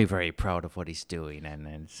 very, very proud of what he's doing.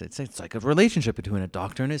 And it's like a relationship between a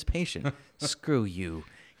doctor and his patient. Screw you.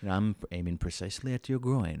 I'm aiming precisely at your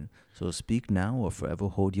groin. So speak now or forever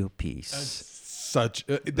hold your peace.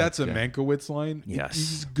 That's a Mankiewicz line. Yes.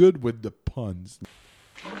 He's good with the puns.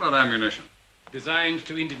 What about ammunition? Designed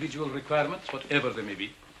to individual requirements, whatever they may be.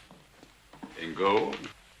 In gold,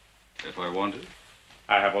 if I wanted.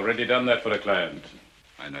 I have already done that for a client.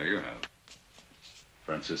 I know you have.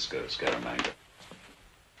 Francisco Scaramanga.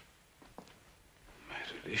 My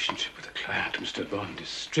relationship with a client, Mr. Bond, is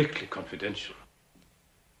strictly confidential.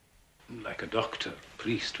 Like a doctor,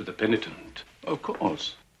 priest with a penitent. Of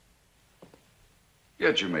course.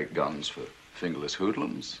 Yet you make guns for fingerless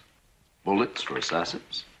hoodlums, bullets for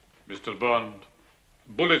assassins. Mr. Bond,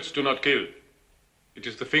 bullets do not kill. It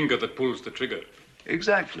is the finger that pulls the trigger.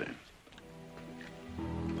 Exactly.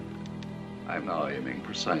 I'm now aiming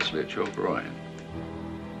precisely at your groin.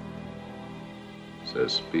 So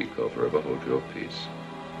speak or forever hold your peace.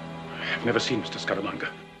 I've never seen Mr. Scaramanga.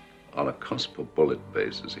 On a cost per bullet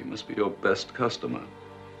basis, he must be your best customer.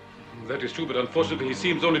 That is true, but unfortunately he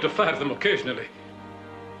seems only to fire them occasionally.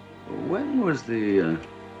 When was the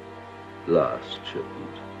last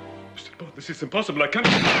shipment? Mr. Bond, this is impossible. I can't...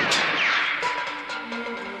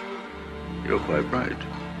 You're quite right.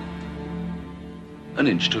 An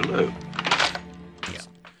inch too low.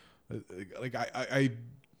 Like I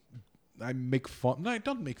make fun. No, I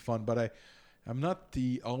don't make fun, but I'm not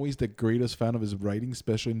always the greatest fan of his writing,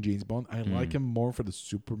 especially in James Bond. I like him more for the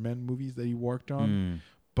Superman movies that he worked on,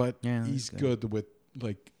 but he's good with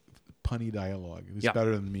like punny dialogue. He's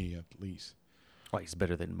better than me, at least. Well, he's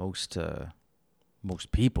better than most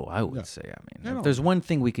people, I would say. I mean, if there's one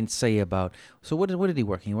thing we can say about... So what did he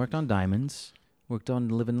work? He worked on Diamonds, worked on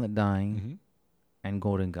Live and Let Die, and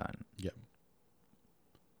Golden Gun. Yeah.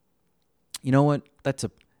 You know what?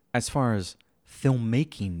 As far as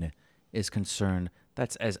filmmaking is concerned,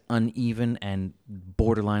 that's as uneven and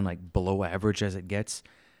borderline like below average as it gets.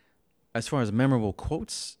 As far as memorable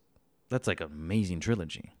quotes, that's like an amazing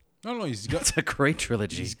trilogy. No, he's got... That's a great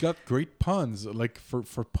trilogy. He's got great puns. Like, for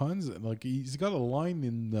puns, like, he's got a line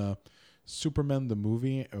in Superman, the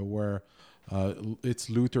movie, where it's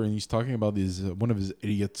Luthor, and he's talking about one of his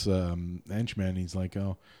idiots henchmen. He's like,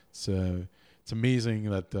 oh, it's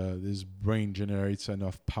amazing that his brain generates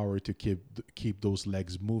enough power to keep those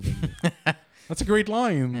legs moving. That's a great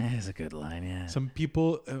line. That is a good line, yeah. Some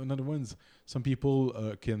people, some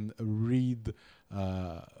people can read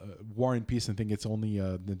War and Peace and think it's only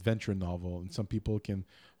an adventure novel, and some people can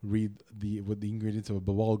read with the ingredients of a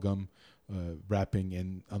bubblegum wrapping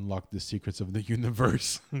and unlock the secrets of the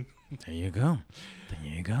universe. There you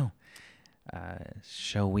go.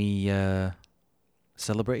 Shall we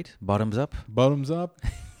celebrate? Bottoms up. Bottoms up.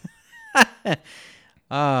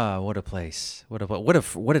 What a place!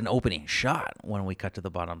 What an opening shot when we cut to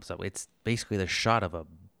the bottoms up. It's basically the shot of a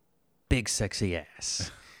big sexy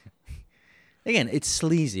ass. Again, it's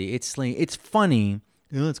sleazy. It's funny.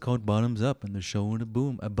 It's called Bottoms Up, and they're showing a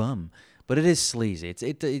bum. But it is sleazy.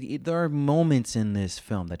 There are moments in this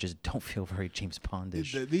film that just don't feel very James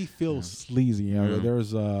Bondish. They feel sleazy.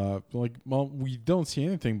 There's we don't see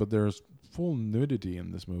anything, but there's full nudity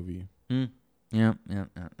in this movie. Yeah.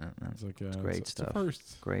 It's like it's great stuff.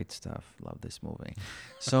 First. Great stuff. Love this movie.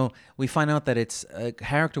 So we find out that it's a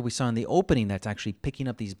character we saw in the opening that's actually picking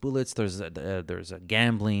up these bullets. There's a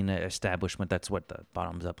gambling establishment. That's what the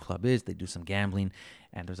Bottoms Up Club is. They do some gambling,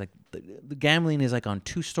 and there's like the gambling is like on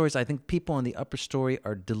 2 stories. I think people on the upper story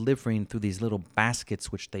are delivering through these little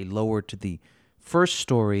baskets, which they lower to the first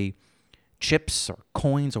story, chips or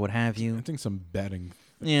coins or what have you. I think some betting.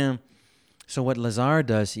 Yeah. So what Lazar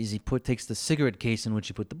does is he takes the cigarette case in which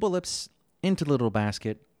he put the bullets into the little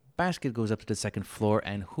basket. Basket goes up to the 2nd floor,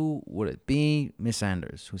 and who would it be? Miss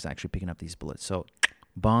Sanders, who's actually picking up these bullets. So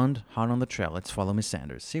Bond, hot on the trail. Let's follow Miss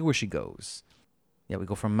Sanders. See where she goes. Yeah, we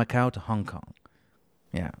go from Macau to Hong Kong.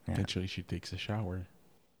 Yeah. Eventually she takes a shower.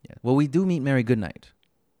 Yeah. Well, we do meet Mary Goodnight.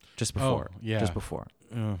 Just before. Just before.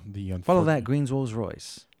 Follow that, green Rolls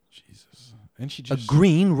Royce. Jesus. And she just... A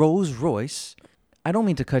green Rolls Royce. I don't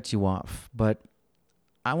mean to cut you off, but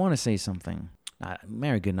I want to say something.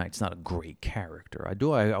 Mary Goodnight's not a great character. I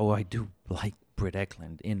do like Britt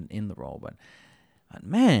Eklund in the role, but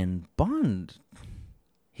man, Bond,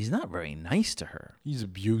 he's not very nice to her. He's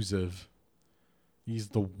abusive. He's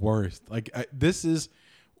the worst. Like this is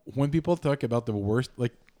when people talk about the worst.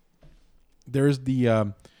 Like there's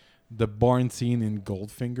the barn scene in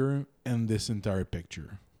Goldfinger and this entire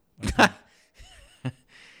picture.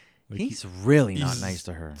 Like he's really not nice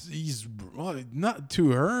to her. He's not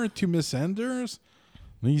to her, to Miss Sanders.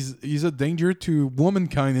 He's a danger to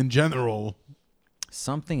womankind in general.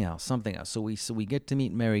 Something else. So we get to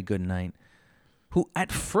meet Mary Goodnight, who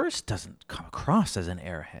at first doesn't come across as an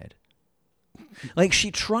airhead. Like she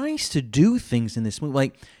tries to do things in this movie,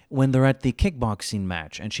 like when they're at the kickboxing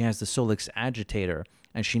match and she has the Solix agitator.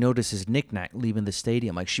 And she notices Knick-Knack leaving the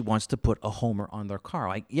stadium. Like, she wants to put a Homer on their car.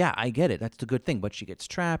 Like, yeah, I get it. That's the good thing. But she gets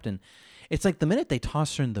trapped. And it's like the minute they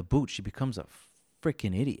toss her in the boot, she becomes a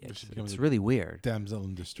freaking idiot. It's really weird. Damsel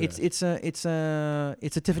in distress. It's a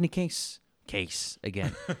Tiffany Case case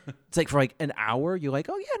again. It's like for like an hour, you're like,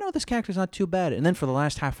 oh yeah, no, this character's not too bad. And then for the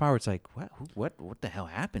last half hour, it's like, what the hell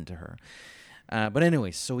happened to her? But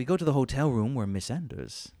anyways, so we go to the hotel room where Miss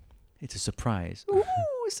Anders. It's a surprise. Ooh,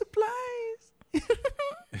 a surprise!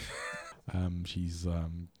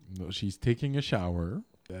 She's taking a shower.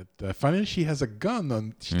 Finally, she has a gun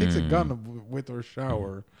on. She takes a gun with her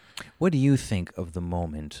shower. What do you think of the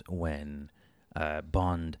moment when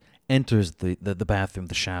Bond enters the bathroom,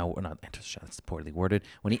 the shower, or not enters the shower, that's poorly worded.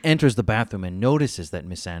 When he enters the bathroom and notices that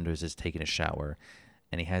Miss Anders is taking a shower,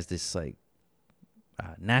 and he has this like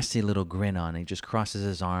nasty little grin on, and he just crosses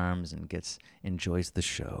his arms and enjoys the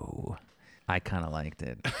show. I kind of liked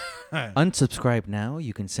it. Unsubscribe now.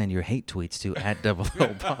 You can send your hate tweets to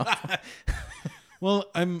 @00pop. Well,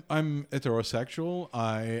 I'm heterosexual.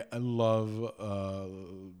 I love.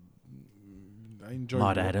 I enjoy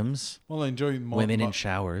Maud Adams. Well, I enjoy women in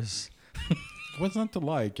showers. What's not to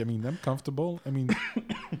like? I mean, I'm comfortable. I mean,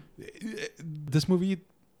 this movie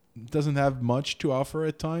doesn't have much to offer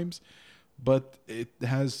at times, but it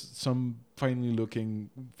has some fine-looking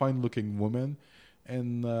women,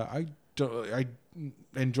 and I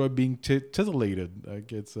enjoy being titillated.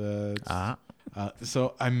 Like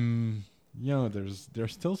so I'm. There's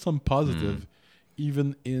still some positive,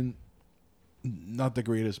 even in not the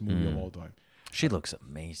greatest movie of all time. She looks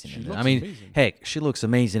amazing. Amazing. Heck, she looks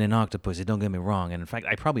amazing in Octopussy. Don't get me wrong. And in fact,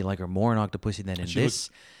 I probably like her more in Octopussy than in this.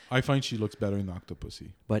 I find she looks better in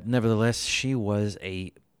Octopussy. But nevertheless, she was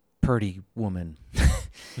a pretty woman.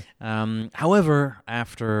 However,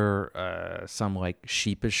 after some like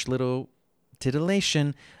sheepish little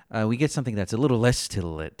titillation, we get something that's a little less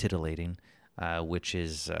titillating, which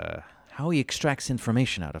is how he extracts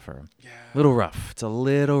information out of her. Yeah. Little rough. It's a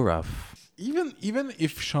little rough. Even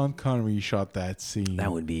if Sean Connery shot that scene,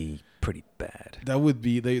 that would be pretty bad. That would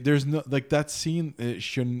be. There's no like that scene.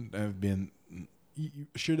 Should have been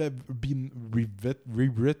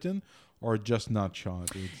rewritten or just not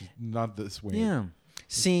shot. It's not this way. Yeah.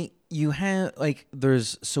 See, you have like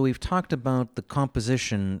so we've talked about the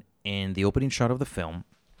composition in the opening shot of the film.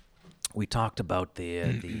 We talked about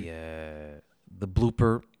the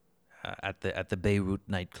blooper at the Beirut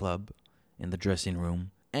nightclub in the dressing room.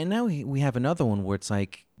 And now we have another one where it's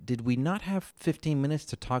like, did we not have 15 minutes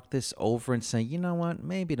to talk this over and say, you know what,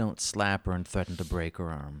 maybe don't slap her and threaten to break her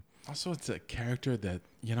arm? Also, it's a character that,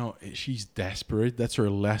 she's desperate. That's her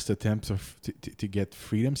last attempt to get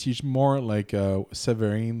freedom. She's more like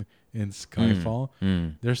Severine in Skyfall.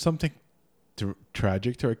 There's something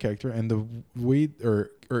tragic to her character. And the way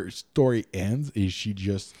her story ends is she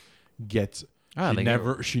just gets...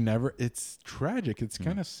 She never. It's tragic. It's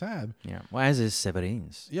kind of sad. Yeah. Well, as is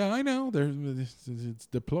Severine's. Yeah, I know. It's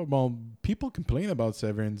deplorable. People complain about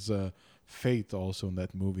Severine's fate also in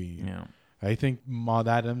that movie. Yeah. I think Maud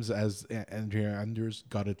Adams as Andrea Anders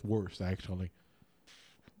got it worse, actually.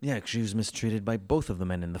 Yeah, 'cause she was mistreated by both of the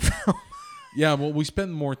men in the film. Yeah, well, we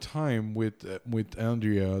spend more time with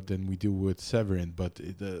Andrea than we do with Severine, but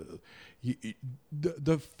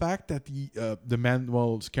the fact that the man,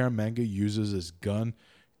 Scaramanga uses his gun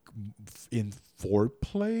in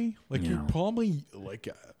foreplay, like you probably like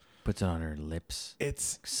puts it on her lips.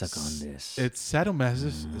 It's suck on this. It's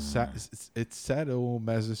sadomasochistic. It's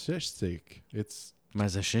sadomasochistic. It's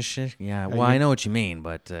masochistic. Yeah. Well, I know what you mean,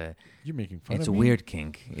 but you're making fun of me. It's a weird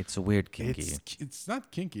kink. It's a weird kinky. It's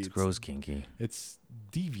not kinky. It's gross kinky. It's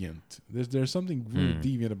deviant. There's something really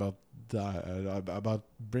deviant about that, about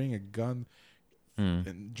bringing a gun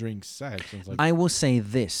and during sex. It's like, I will say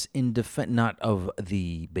this in defense, not of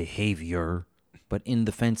the behavior, but in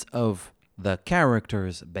defense of the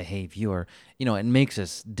character's behavior. It makes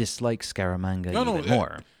us dislike Scaramanga even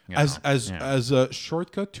more. As a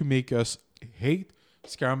shortcut to make us hate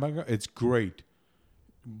Scaramanga, it's great.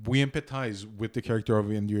 We empathize with the character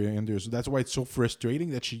of Andrea Anders. That's why it's so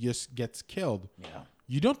frustrating that she just gets killed. Yeah.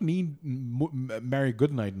 You don't need Mary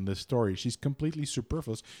Goodnight in this story. She's completely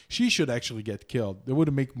superfluous. She should actually get killed. That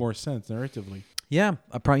would make more sense narratively. Yeah,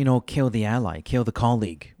 probably kill the ally, kill the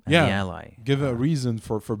colleague, and the ally. Give a reason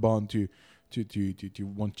for Bond to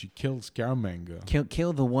want to kill Scaramanga.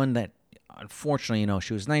 Kill the one that, unfortunately,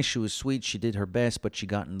 she was nice, she was sweet, she did her best, but she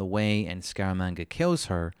got in the way, and Scaramanga kills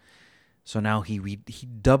her. So now he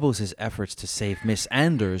doubles his efforts to save Miss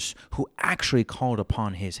Anders, who actually called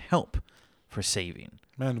upon his help for saving.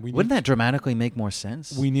 Man, wouldn't that dramatically make more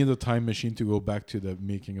sense? We need a time machine to go back to the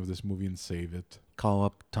making of this movie and save it. Call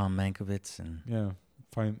up Tom Mankiewicz and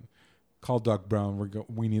call Doc Brown.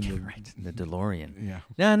 We need the DeLorean. Yeah.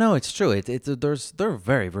 Yeah, no, it's true. There are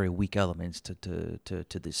very, very weak elements to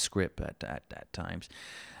this script at times.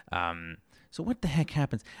 So what the heck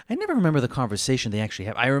happens? I never remember the conversation they actually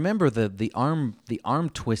have. I remember the arm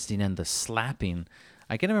twisting and the slapping.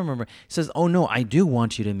 I can never remember. He says, "Oh no, I do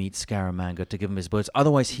want you to meet Scaramanga to give him his bullets.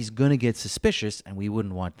 Otherwise, he's gonna get suspicious, and we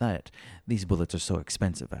wouldn't want that. These bullets are so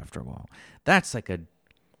expensive after a while." That's like a.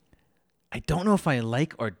 I don't know if I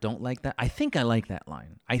like or don't like that. I think I like that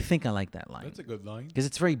line. That's a good line. Because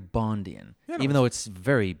it's very Bondian, Yeah, no, even though it's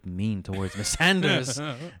very mean towards Miss Sanders.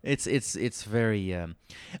 It's very.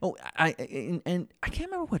 I can't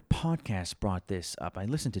remember what podcast brought this up. I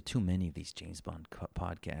listened to too many of these James Bond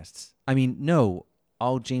podcasts. I mean, no,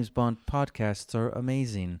 all James Bond podcasts are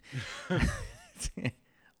amazing.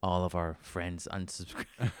 All of our friends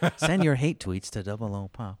unsubscribe. Send your hate tweets to 00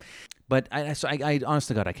 Pop. But I honest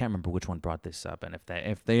to God, I can't remember which one brought this up. And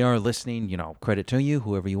if they are listening, credit to you,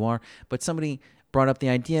 whoever you are. But somebody brought up the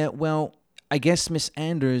idea, well, I guess Miss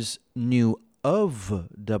Anders knew of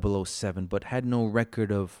 007, but had no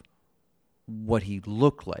record of what he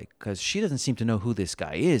looked like. Because she doesn't seem to know who this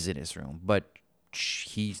guy is in his room. But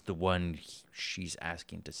he's the one she's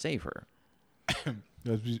asking to save her.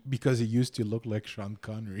 That's because he used to look like Sean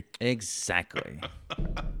Connery. Exactly.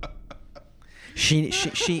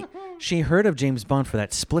 She heard of James Bond for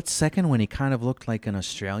that split second when he kind of looked like an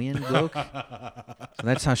Australian bloke. So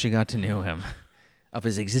that's how she got to know him, of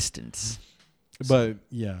his existence. But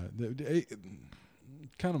yeah, it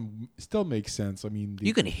kind of still makes sense. I mean,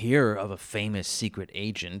 you can hear of a famous secret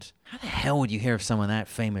agent. How the hell would you hear of someone that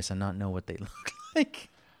famous and not know what they look like?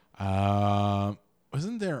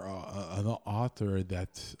 Wasn't there an author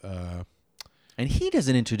that... And he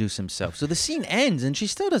doesn't introduce himself. So the scene ends and she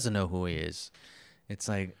still doesn't know who he is. It's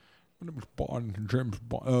like... James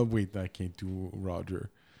Bond. Wait, I can't do Roger.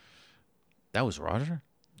 That was Roger?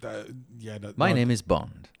 My name is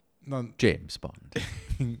Bond. James Bond.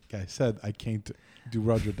 I said I can't do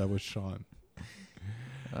Roger. That was Sean.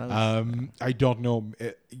 I don't know.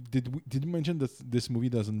 Did you mention that this movie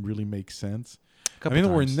doesn't really make sense?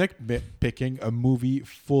 We're picking a movie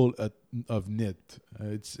full of knit.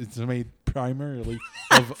 It's made primarily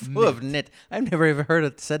of full of knit. I've never even heard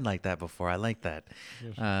it said like that before. I like that.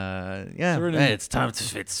 Yes.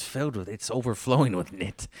 It's filled with. It's overflowing with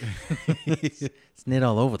knit. It's knit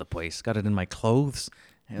all over the place. Got it in my clothes.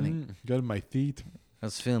 Got it in my feet. I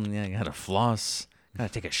was feeling. I got to floss.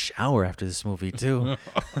 Got to take a shower after this movie too.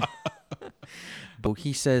 But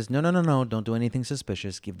he says, no, don't do anything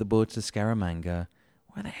suspicious. Give the bullets to Scaramanga.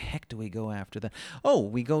 Where the heck do we go after that? Oh,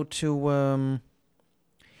 we go to,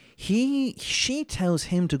 she tells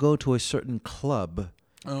him to go to a certain club.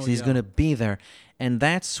 Oh, he's going to be there. And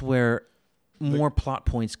that's where more plot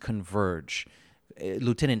points converge.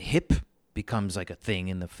 Lieutenant Hip becomes like a thing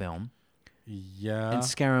in the film. Yeah. And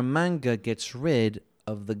Scaramanga gets rid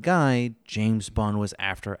of the guy James Bond was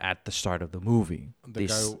after at the start of the movie. The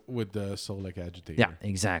guy with the Solic agitator. Yeah,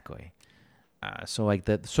 exactly. So like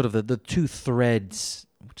the two threads,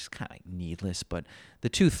 which is kind of like needless, but the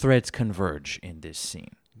two threads converge in this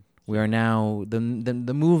scene. We are now the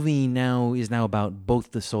movie now is about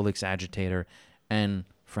both the Solix agitator and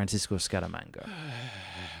Francisco Scaramanga,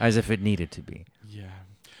 as if it needed to be. Yeah,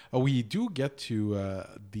 we do get to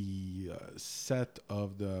the set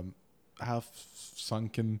of the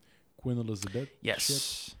half-sunken Queen Elizabeth. Yes.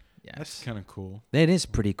 Ship. Yes. That's kind of cool. It is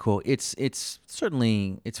pretty cool. It's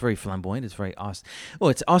certainly very flamboyant. It's very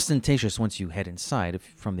it's ostentatious once you head inside.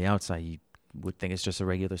 From the outside, you would think it's just a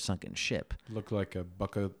regular sunken ship. Look like a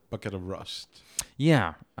bucket of rust.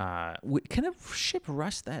 Yeah. Can a ship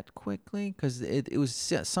rust that quickly? Because it was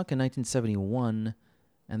sunk in 1971,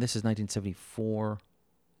 and this is 1974.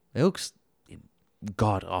 It looks in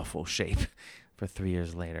god-awful shape for 3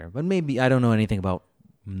 years later. But maybe I don't know anything about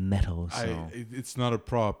metal. So. It's not a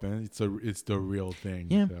prop, man. It's the real thing.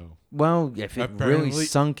 Yeah. So. Well, if it really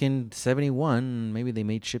sunk in 71, maybe they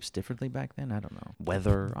made ships differently back then. I don't know.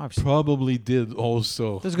 Weather, obviously. Probably did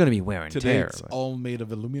also. There's going to be wear and Today tear. It's all made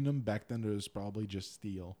of aluminum. Back then, there was probably just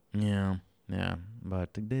steel. Yeah. But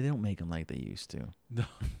they don't make them like they used to. No,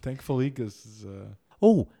 thankfully, because...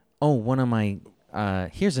 one of my...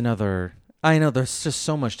 here's another... I know there's just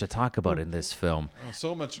so much to talk about in this film.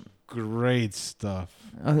 So much great stuff.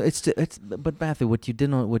 But Matthew, what you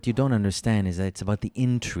don't understand is that it's about the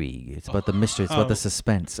intrigue. It's about the mystery. It's about the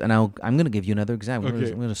suspense. And I'm going to give you another example. Okay.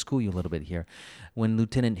 I'm going to school you a little bit here. When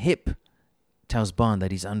Lieutenant Hip tells Bond that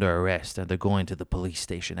he's under arrest and they're going to the police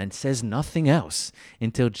station and says nothing else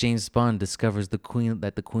until James Bond discovers that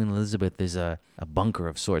the Queen Elizabeth is a bunker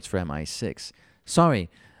of sorts for MI6. Sorry,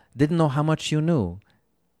 didn't know how much you knew.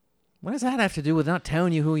 What does that have to do with not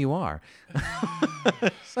telling you who you are?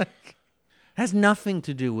 It's like, Has nothing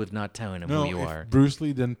to do with not telling him No, who you if are. Bruce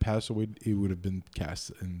Lee didn't pass away, he would have been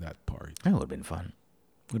cast in that part. That would have been fun.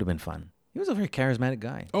 Would have been fun. He was a very charismatic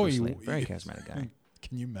guy. Oh, Bruce Lee. Very charismatic guy.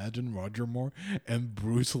 Can you imagine Roger Moore and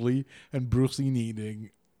Bruce Lee needing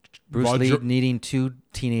Bruce Lee needing 2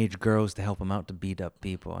 teenage girls to help him out to beat up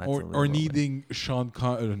people. That's or needing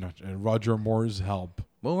Roger Moore's help.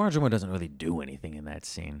 Well, Roger Moore doesn't really do anything in that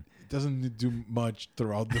scene. He doesn't do much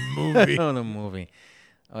throughout the movie. The movie.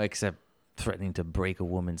 Oh, except threatening to break a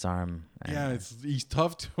woman's arm. Yeah, he's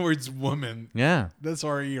tough towards women. Yeah. That's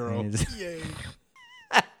our hero. Yay.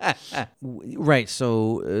 Right,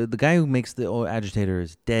 so the guy who makes the agitator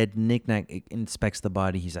is dead. Knick-Knack inspects the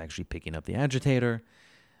body. He's actually picking up the agitator.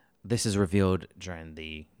 This is revealed during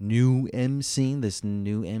the new M scene. This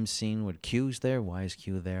new M scene with Q's there. Why is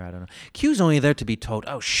Q there? I don't know. Q's only there to be told,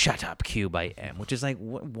 "Oh, shut up, Q," by M, which is like,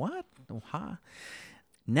 what? Huh?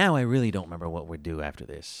 Now I really don't remember what we do after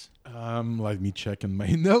this. Let me check in my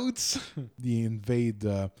notes. They invade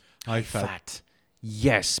high fat.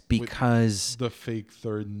 Yes, because the fake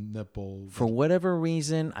third nipple. For whatever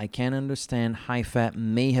reason, I can't understand. High Fat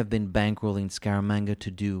may have been bankrolling Scaramanga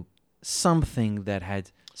to do something that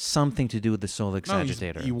had something to do with the Solix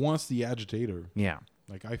agitator. He wants the agitator. Yeah.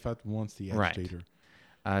 Like High Fat wants the agitator.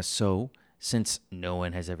 Right. So, since no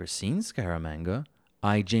one has ever seen Scaramanga,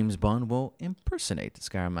 James Bond, will impersonate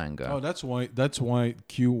Scaramanga. Oh, that's why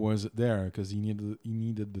Q was there, because he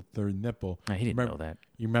needed the third nipple. He didn't know that.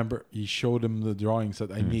 You remember he showed him the drawing,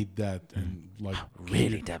 said I need that, and like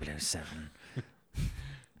really 007.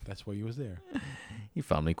 That's why he was there. You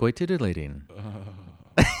found me quite titillating.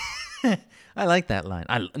 I like that line.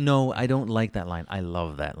 I don't like that line. I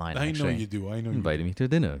love that line. I know you do. Invited me to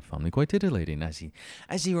dinner. Found me quite titillating as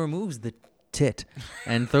he removes the tit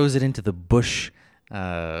and throws it into the bush.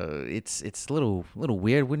 It's a little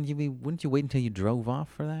weird. Wouldn't you wait until you drove off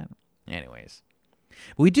for that? Anyways,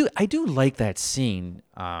 I do like that scene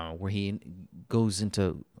where he goes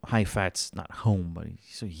into High Fat's not home, but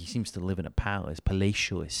he seems to live in a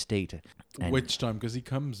palatial estate. Which time? Because he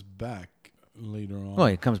comes back later on. Oh,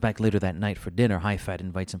 he comes back later that night for dinner. High Fat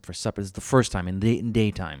invites him for supper. This is the first time in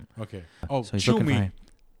daytime. Okay. Oh, so he's chew looking me. for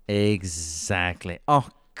exactly. Oh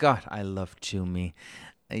God, I love chew me.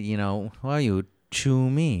 Why you chew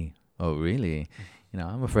me? Oh really?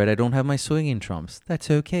 I'm afraid I don't have my swinging trumps.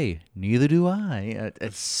 That's okay. Neither do I.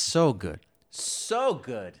 It's so good. So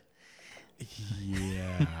good.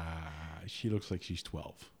 Yeah. She looks like she's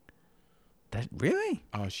 12. That really?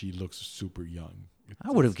 Oh, she looks super young. I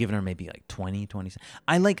would have given her maybe like 20.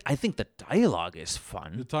 I think the dialogue is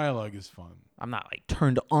fun. The dialogue is fun. I'm not like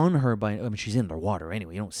turned on her she's in the water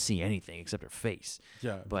anyway. You don't see anything except her face.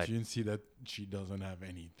 Yeah, but you didn't see that she doesn't have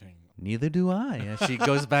anything. Neither do I. She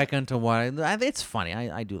goes back into water. It's funny.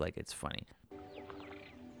 I do like it's funny.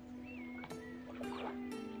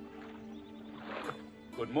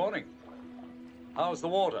 Good morning. How's the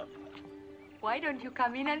water? Why don't you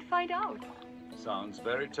come in and find out? Sounds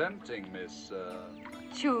very tempting, Miss...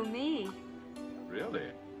 Chew me.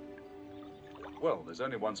 Really? Well, there's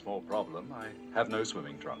only one small problem. I have no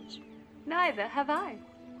swimming trunks. Neither have I.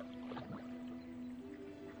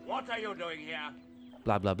 What are you doing here?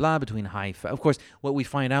 Blah, blah, blah, between High Fat. Of course, what we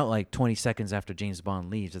find out like 20 seconds after James Bond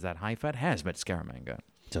leaves is that High Fat has met Scaramanga.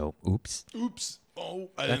 So, oops. Oh,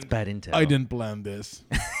 that's bad intel. I didn't plan this.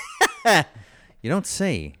 You don't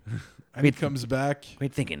say. And he comes back.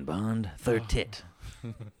 Great thinking, Bond. Third tit.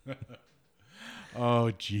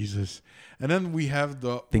 Oh, Jesus. And then we have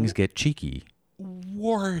the... Things get cheeky.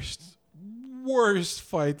 Worst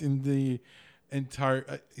fight in the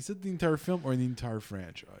entire... is it the entire film or the entire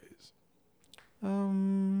franchise?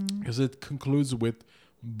 Because it concludes with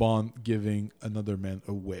Bond giving another man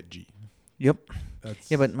a wedgie. Yep.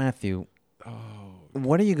 Yeah, but Matthew...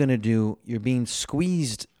 What are you going to do? You're being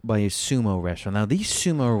squeezed by a sumo wrestler. Now, these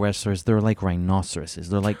sumo wrestlers, they're like rhinoceroses.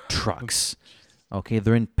 They're like trucks. Okay?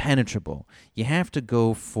 They're impenetrable. You have to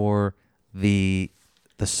go for the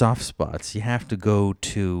soft spots. You have to go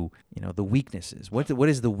to, the weaknesses. What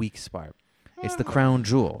is the weak spot? It's the crown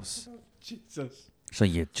jewels. Jesus. So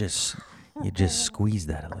you just squeeze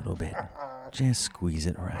that a little bit. Just squeeze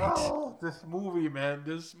it right. Oh, this movie, man.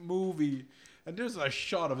 This movie. And there's a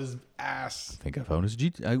shot of his ass. I think I found his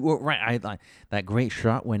right. That great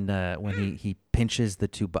shot when he pinches the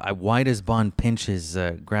two. Why does Bond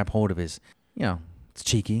grab hold of his? It's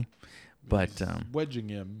cheeky, but he's wedging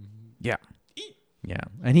him. Yeah, yeah,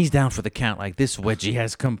 and he's down for the count. Like this wedgie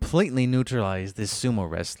has completely neutralized this sumo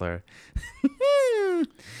wrestler.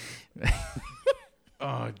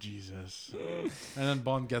 Oh Jesus! And then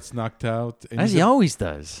Bond gets knocked out, as he always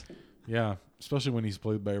does. Yeah, especially when he's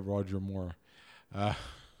played by Roger Moore.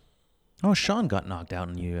 Oh, Sean got knocked out,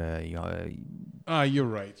 and You're right. You're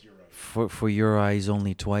right. for your eyes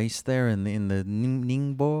only twice there in the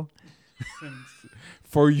Ningbo.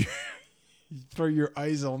 For you, for your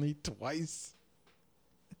eyes only twice.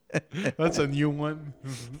 That's a new one.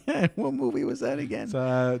 What movie was that again?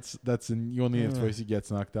 That's in you only twice he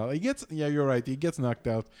gets knocked out. You're right. He gets knocked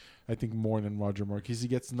out. I think more than Roger Moore because he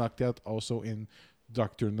gets knocked out also in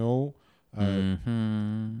Doctor No,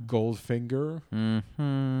 Goldfinger.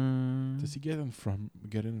 Does he get in from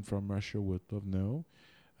Russia with Love? No.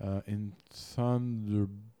 In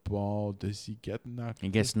Thunderball, does he get knocked? He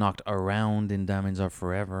gets knocked around in Diamonds Are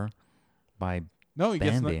Forever by No,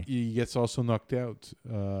 Bambi. He gets also knocked out.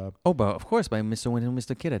 But of course by Mr. Wind and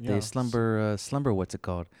Mr. Kid at the slumber. What's it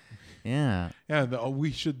called? Yeah. Yeah.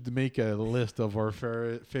 We should make a list of our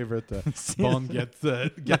favorite Bond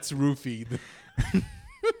gets roofied.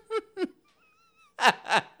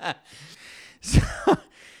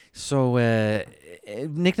 So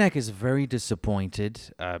Nick Nack is very disappointed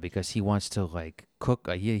because he wants to cook.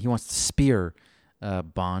 He wants to spear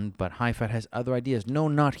Bond, but High Fat has other ideas. No,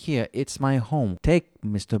 not here. It's my home. Take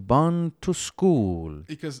Mr. Bond to school.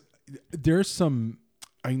 Because there's some.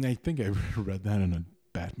 I think I read that in a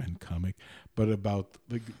Batman comic, but about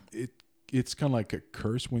it's kind of like a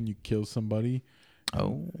curse when you kill somebody.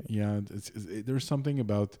 Oh, yeah. There's something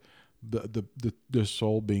about the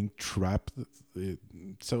soul being trapped.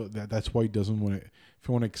 So that's why he doesn't want to. If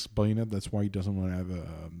you want to explain it, that's why he doesn't want to have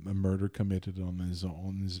a murder committed on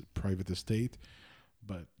his private estate.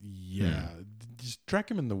 But yeah, just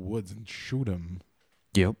track him in the woods and shoot him.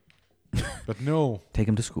 Yep. But no, take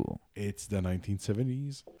him to school. It's the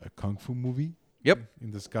 1970s, a kung fu movie. Yep.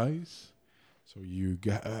 In disguise. So you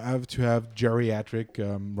have to have geriatric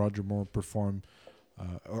Roger Moore perform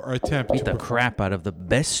or attempt beat the crap out of the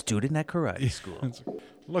best student at karate school.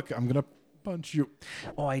 Look, I'm gonna punch you.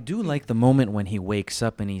 Oh, I do like the moment when he wakes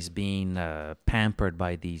up and he's being pampered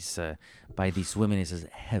by these women. He says,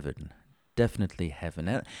 "Heaven, definitely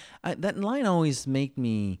heaven." That line always made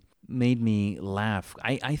me laugh.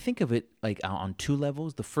 I think of it like on two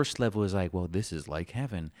levels. The first level is like, well, this is like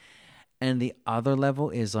heaven, and the other level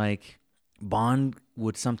is like Bond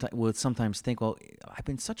would sometimes think, well, I've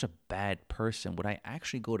been such a bad person. Would I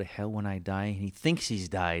actually go to hell when I die? And he thinks he's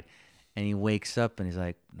died, and he wakes up and he's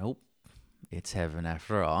like, nope, it's heaven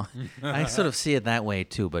after all. I sort of see it that way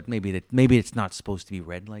too, but maybe it's not supposed to be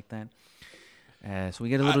read like that. So we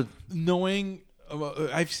get a little knowing.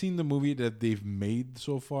 I've seen the movie that they've made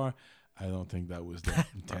so far. I don't think that was the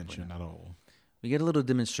intention at all. We get a little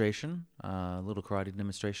demonstration, a little karate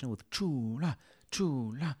demonstration with Chula,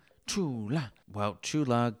 Chula, Chula. Well,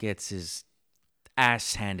 Chula gets his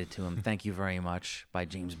ass handed to him, thank you very much, by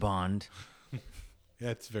James Bond. Yeah,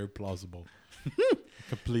 it's very plausible.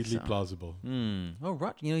 Completely plausible. Oh,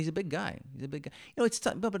 right. He's a big guy. It's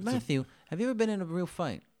tough. But Matthew, have you ever been in a real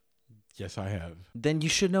fight? Yes, I have. Then you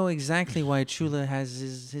should know exactly why Chula has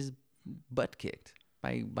his butt kicked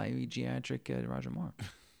by geriatric Roger Moore.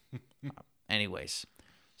 Anyways,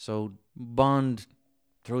 so Bond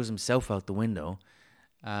throws himself out the window,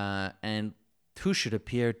 and who should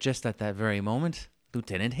appear just at that very moment?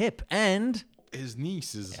 Lieutenant Hip and his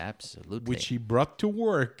nieces. Absolutely. Which he brought to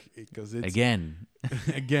work because it's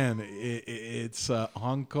it's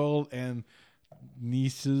uncle and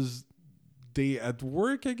nieces. Day at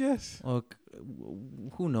work, I guess. Look,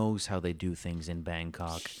 who knows how they do things in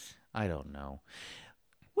Bangkok? I don't know.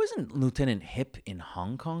 Wasn't Lieutenant Hip in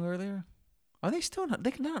Hong Kong earlier? Are they still not?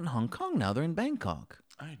 They're not in Hong Kong now. They're in Bangkok.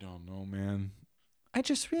 I don't know, man. I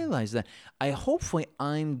just realized that. Hopefully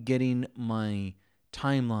I'm getting my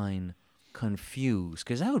timeline confused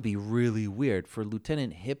because that would be really weird for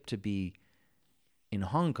Lieutenant Hip to be in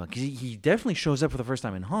Hong Kong, because he definitely shows up for the first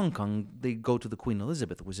time in Hong Kong. They go to the Queen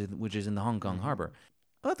Elizabeth, which is in the Hong Kong harbor.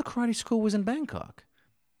 I thought the karate school was in Bangkok.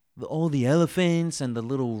 All the elephants and the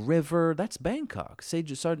little river, that's Bangkok. Say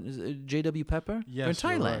J.W. Pepper? Yes,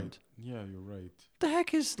 They're in Thailand. Right. Yeah, you're right. What the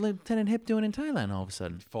heck is Lieutenant Hip doing in Thailand all of a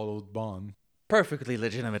sudden? He followed Bond. Perfectly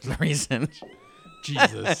legitimate reason.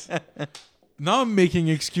 Jesus. Now I'm making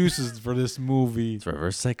excuses for this movie. It's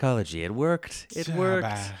reverse psychology. It worked. It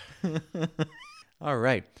worked. All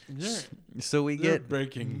right. So we You're get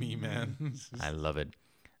breaking me, man. I love it.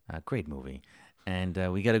 Great movie. And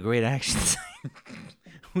we got a great action scene.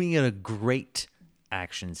 We got a great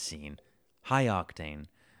action scene. High octane.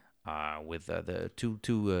 With the two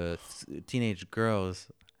teenage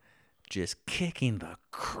girls just kicking the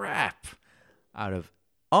crap out of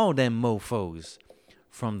all them mofos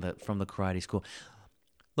from the karate school.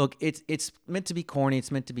 Look, it's meant to be corny. It's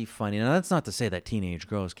meant to be funny. Now, that's not to say that teenage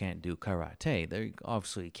girls can't do karate. They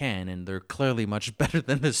obviously can, and they're clearly much better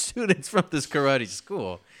than the students from this karate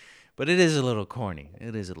school. But it is a little corny.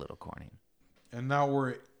 It is a little corny. And now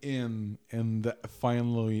we're in, and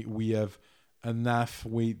finally we have an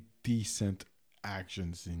halfway decent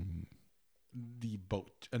action scene.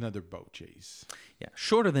 Another boat chase. Yeah,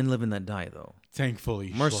 shorter than Live and Let Die, though.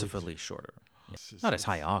 Thankfully, mercifully shorter. Yeah. Not as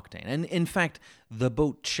high octane. And in fact, the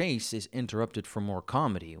boat chase is interrupted for more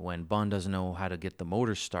comedy when Bond doesn't know how to get the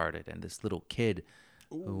motor started, and this little kid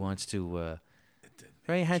who wants to,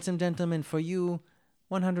 very handsome gentleman, for you,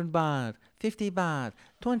 100 baht, 50 baht,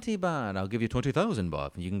 20 baht. I'll give you 20,000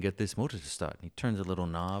 baht, and you can get this motor to start. And he turns a little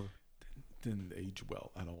knob. Didn't age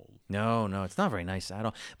well at all. No, it's not very nice at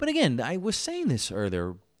all. But again, I was saying this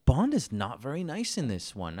earlier. Bond is not very nice in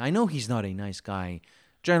this one. I know he's not a nice guy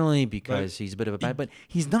generally because he's a bit of a bad, but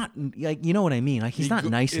he's not, like, you know what I mean? Like, he's not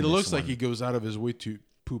nice in this one. It looks like he goes out of his way to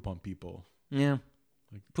poop on people. Yeah.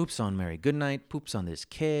 Poops on Mary Goodnight, poops on this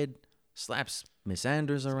kid, slaps Miss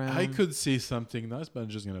Anders around. I could say something nice, but I'm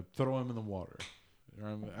just going to throw him in the water.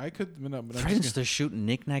 Threatens to shoot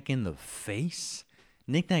Knick-Knack in the face?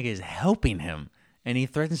 Knick-Knack is helping him, and he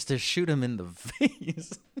threatens to shoot him in the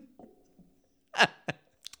face.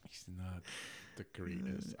 He's not the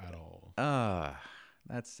greatest at all.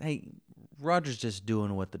 Hey, Roger's just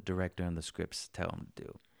doing what the director and the scripts tell him to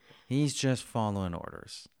do. He's just following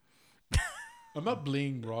orders. I'm not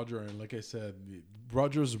blaming Roger, and like I said,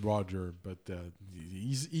 Roger's Roger, but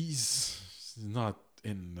he's not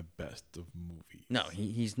in the best of movies. No,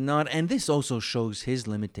 he's not, and this also shows his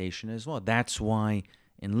limitation as well. That's why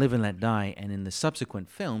in Live and Let Die and in the subsequent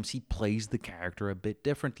films, he plays the character a bit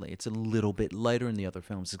differently. It's a little bit lighter in the other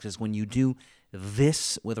films, because when you do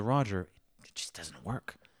this with Roger, it just doesn't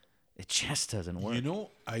work. It just doesn't work. You know,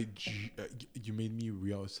 you made me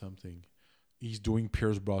realize something. He's doing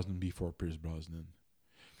Pierce Brosnan before Pierce Brosnan.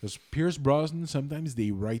 Because Pierce Brosnan, sometimes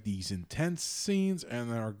they write these intense scenes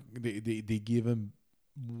and they give him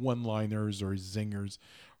one-liners or zingers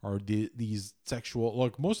or these sexual.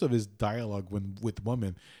 Like, most of his dialogue with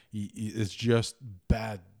women is just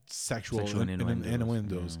bad sexual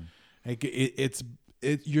innuendos. Yeah. Like,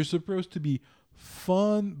 you're supposed to be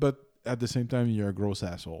fun, but at the same time you're a gross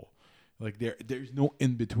asshole. Like, there's no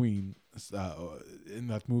in between in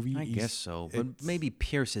that movie. I guess so, but maybe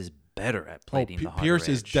Pierce is better at playing the harder Pierce edge.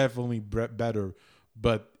 is definitely better,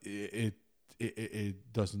 but it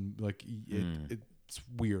doesn't, like, it's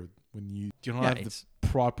weird when you don't have the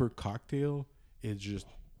proper cocktail. It's just,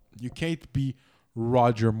 you can't be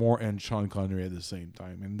Roger Moore and Sean Connery at the same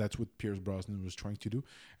time, and that's what Pierce Brosnan was trying to do,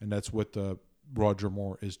 and that's what Roger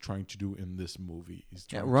Moore is trying to do in this movie.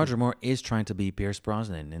 Roger Moore is trying to be Pierce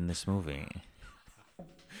Brosnan in this movie.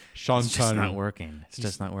 It's just not working. It's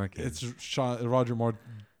just not working. It's Roger Moore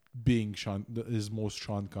being his most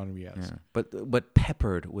Sean Connery as. Yeah. But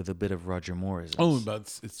peppered with a bit of Roger Moore.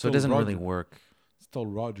 But it's so it doesn't really work. It's still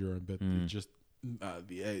Roger, but it just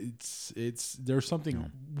there's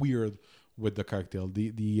something weird with the cocktail.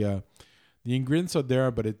 The ingredients are there,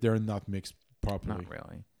 but they're not mixed properly. Not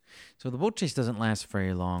really. So the boat chase doesn't last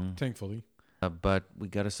very long. Thankfully. But we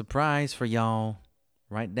got a surprise for y'all.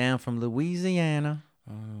 Right down from Louisiana.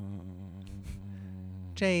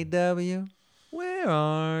 JW, where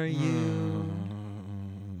are you?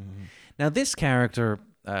 Now this character,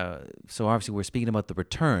 so obviously we're speaking about the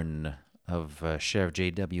return of Sheriff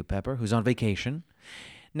J.W. Pepper, who's on vacation.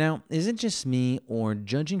 Now, is it just me, or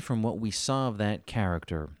judging from what we saw of that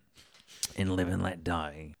character in Live and Let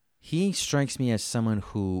Die, he strikes me as someone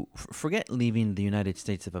who, forget leaving the United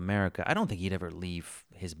States of America, I don't think he'd ever leave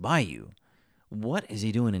his bayou. What is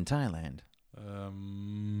he doing in Thailand?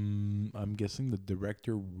 I'm guessing the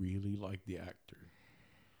director really liked the actor.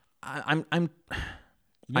 I'm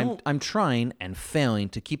trying and failing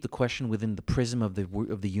to keep the question within the prism of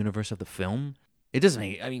the universe of the film. It doesn't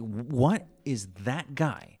make. I mean, what is that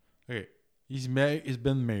guy? Okay, he's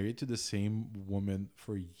been married to the same woman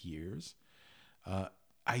for years. I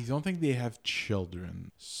don't think they have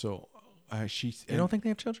children. So You don't think they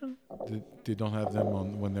have children? They don't have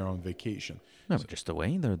them when they're on vacation. No, just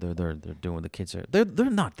away. They're doing the kids. They're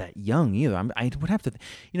not that young either. I would have to.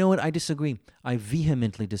 You know what? I disagree. I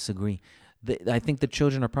vehemently disagree. I think the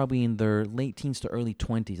children are probably in their late teens to early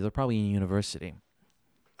 20s. They're probably in university.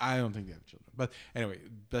 I don't think they have children. But anyway,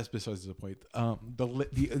 that's besides the point.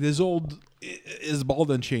 This old is bald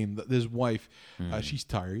and chained. His wife, she's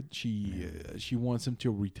tired. She wants him to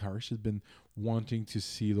retire. She's been wanting to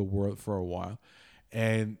see the world for a while,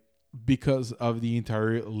 and because of the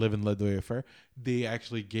entire Live and Let Die affair, they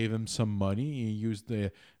actually gave him some money. He used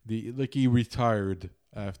he retired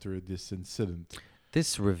after this incident.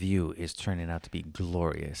 This review is turning out to be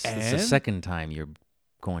glorious. It's the And- second time you're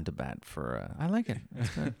going to bat for. I like it. It's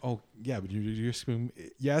good. Oh yeah, but you're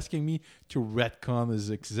asking me to retcon his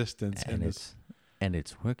existence, and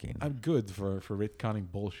it's working. I'm good for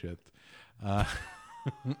retconning bullshit,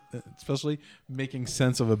 especially making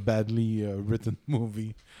sense of a badly written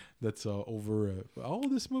movie that's over. How old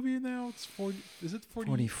is this movie now? It's 40. Is it 40?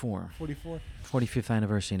 44. 44. 45th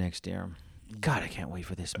anniversary next year. God, I can't wait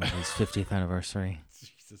for this movie's 50th anniversary.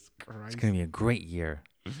 Jesus Christ! It's going to be a great year.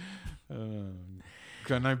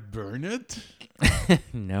 Can I burn it?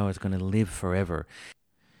 No, it's going to live forever.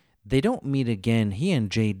 They don't meet again. He and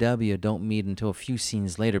JW don't meet until a few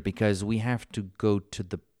scenes later because we have to go to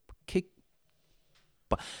the kick.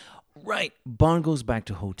 Right. Bond goes back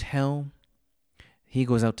to hotel. He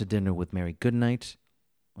goes out to dinner with Mary Goodnight.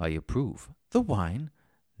 I approve. The wine?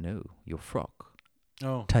 No, your frock.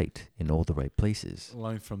 Oh, Tight in all the right places. a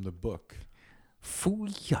line from the book. Foo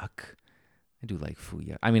yuck. I do like foo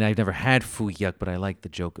yuck. I mean, I've never had foo yuck, but I like the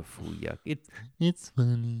joke of foo yuck. It's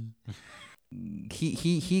funny.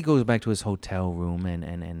 He goes back to his hotel room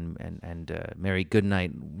and Mary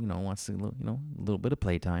Goodnight, wants a little bit of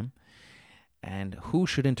playtime. And who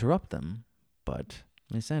should interrupt them but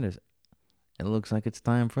Miss Sanders? It looks like it's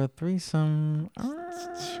time for a threesome.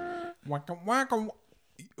 Waka, waka.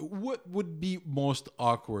 What would be most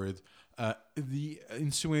awkward? The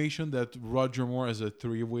insinuation that Roger Moore has a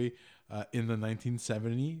three-way in the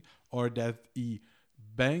 1970s, or that he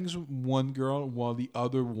bangs one girl while the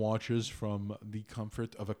other watches from the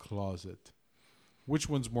comfort of a closet. Which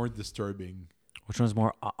one's more disturbing? Which one's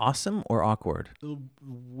more awesome or awkward?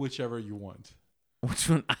 Whichever you want. Which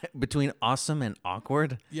one between awesome and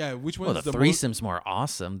awkward? Yeah, which Well, one's the the threesome's more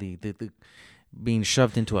awesome. The being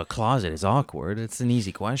shoved into a closet is awkward. It's an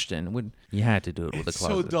easy question. You had to do it with a It's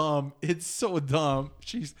closet. so dumb. It's so dumb.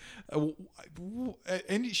 She's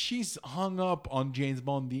and she's hung up on James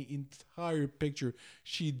Bond the entire picture.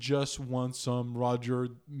 She just wants some Roger.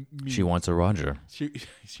 She wants a Roger.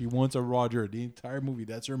 She wants a Roger the entire movie.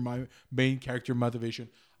 That's her main character motivation.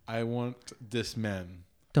 I want this man.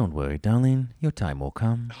 Don't worry, darling. Your time will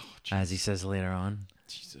come. As he says later on.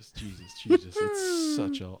 Jesus. It's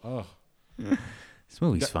such a This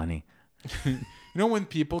movie's funny. You know when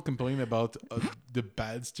people complain about the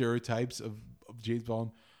bad stereotypes of James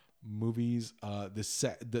Bond movies, the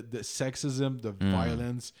sexism, the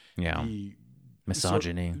violence, Yeah. the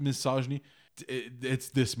Misogyny. misogyny. It's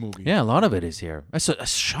this movie. Yeah, a lot of it is here. A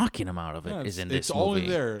shocking amount of it is in this It's all movie.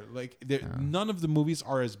 in there. Like none of the movies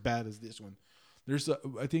are as bad as this one. There's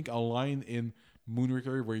I think a line in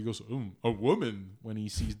Moonraker where he goes, a woman, when he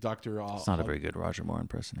sees Dr. It's not a very good Roger Moore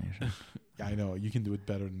impersonation. Yeah, I know. You can do it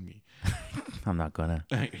better than me. I'm not gonna.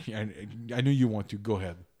 I know you want to. Go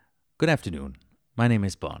ahead. Good afternoon. My name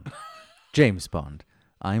is Bond. James Bond.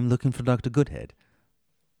 I'm looking for Dr. Goodhead.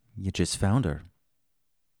 You just found her.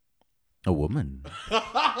 A woman.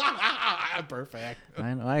 Perfect.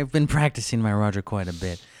 I know. I've been practicing my Roger quite a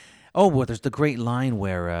bit. Oh, well, there's the great line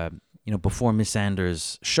where, before Miss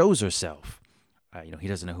Sanders shows herself, he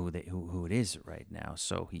doesn't know who it is right now,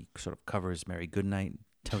 so he sort of covers Mary Goodnight,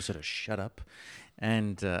 tells her to shut up,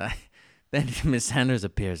 and then Miss Sanders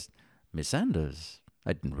appears. Miss Sanders,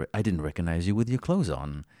 I didn't recognize you with your clothes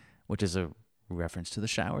on, which is a reference to the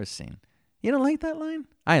shower scene. You don't like that line?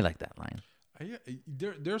 I like that line.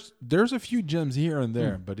 There's a few gems here and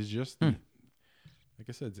there, but it's just like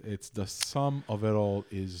I said, it's the sum of it all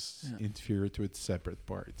is inferior to its separate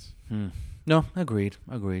parts. No, agreed.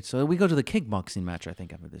 So we go to the kickboxing match, I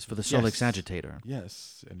think, after this, for the Solix Agitator.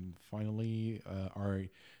 Yes, and finally our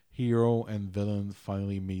hero and villain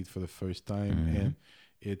finally meet for the first time, and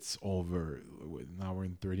it's over an hour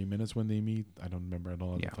and 30 minutes when they meet. I don't remember at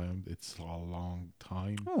all at the time. It's a long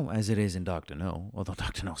time. Oh, as it is in Dr. No, although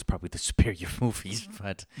Dr. No is probably the superior movies,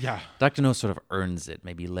 but Yeah. Dr. No sort of earns it,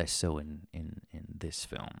 maybe less so in this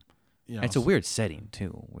film. Yeah, It's a weird setting,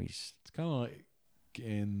 too. It's kind of like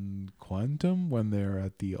in Quantum when they're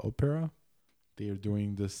at the opera. They're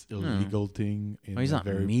doing this illegal thing. He's not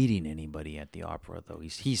meeting anybody at the opera, though.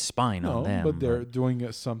 He's spying on them. but they're doing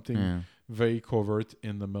something very covert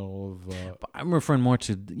in the middle of... But I'm referring more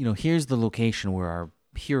to, here's the location where our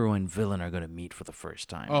hero and villain are going to meet for the first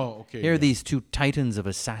time. Oh, okay. Here are these two titans of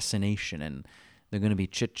assassination, and they're going to be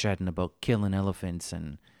chit-chatting about killing elephants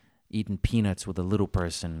and eating peanuts with a little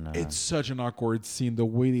person. It's such an awkward scene, the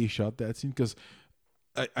way they shot that scene, because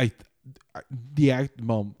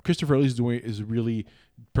Christopher Lee is really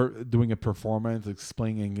doing a performance,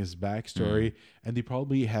 explaining his backstory, and they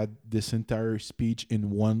probably had this entire speech in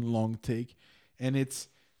one long take, and it's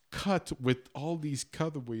cut with all these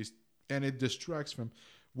cutaways, and it distracts from,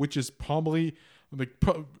 which is probably like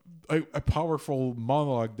a powerful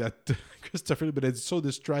monologue that Christopher, but it's so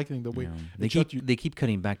distracting the way they keep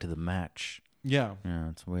cutting back to the match. Yeah,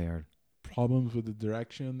 it's weird. Problems with the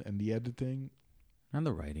direction and the editing and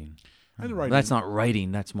the writing. That's not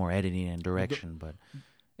writing. That's more editing and direction. But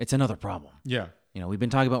it's another problem. Yeah. We've been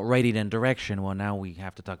talking about writing and direction. Well, now we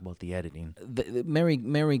have to talk about the editing.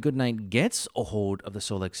 Mary Goodnight gets a hold of the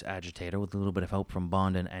Solex agitator with a little bit of help from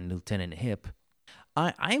Bond and Lieutenant Hip.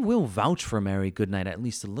 I will vouch for Mary Goodnight at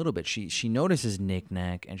least a little bit. She notices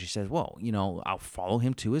Knick-Knack and she says, well, I'll follow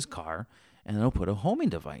him to his car and then I'll put a homing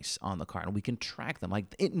device on the car and we can track them.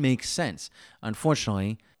 Like, it makes sense.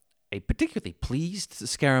 Unfortunately, a particularly pleased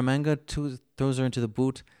Scaramanga throws her into the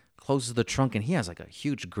boot, closes the trunk, and he has like a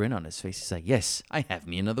huge grin on his face. He's like, yes, I have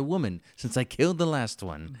me another woman since I killed the last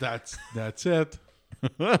one. That's it.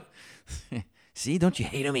 See, don't you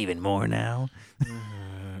hate him even more now?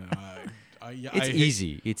 It's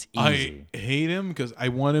easy. I hate him because I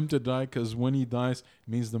want him to die, because when he dies,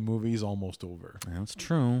 it means the movie's almost over. That's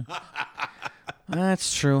true.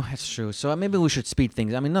 That's true. So maybe we should speed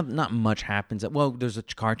things. I mean, not much happens. Well, there's a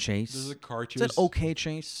car chase. It's an okay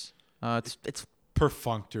chase. It's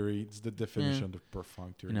perfunctory. It's the definition of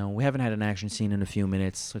perfunctory. We haven't had an action scene in a few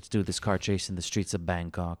minutes. Let's do this car chase in the streets of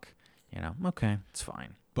Bangkok. Okay, it's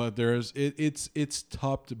fine. But it's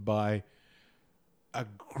topped by a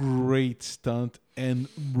great stunt and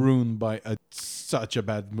ruined by such a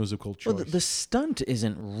bad musical choice. Well, the stunt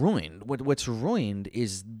isn't ruined. What's ruined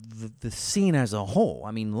is the scene as a whole.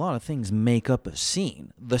 I mean, a lot of things make up a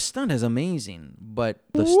scene. The stunt is amazing, but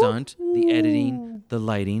the stunt, the editing, the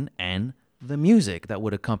lighting, and the music that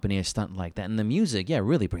would accompany a stunt like that, and the music,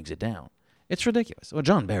 really brings it down. It's ridiculous. Well,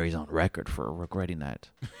 John Barry's on record for regretting that.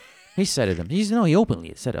 He said it. He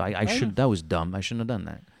openly said it. That was dumb. I shouldn't have done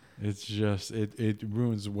that. It's just it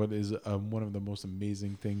ruins what is one of the most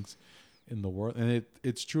amazing things in the world, and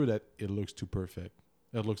it's true that it looks too perfect.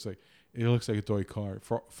 It looks like a toy car.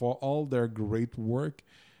 For all their great work,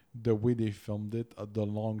 the way they filmed it, the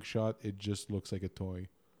long shot, it just looks like a toy.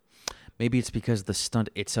 Maybe it's because the stunt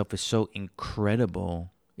itself is so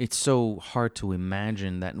incredible. It's so hard to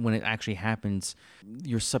imagine that when it actually happens,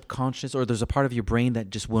 your subconscious, or there's a part of your brain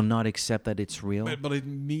that just will not accept that it's real. But it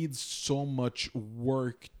needs so much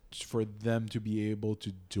work for them to be able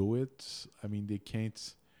to do it. I mean, they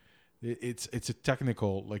can't. It's a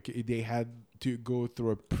technical, like they had to go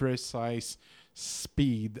through a precise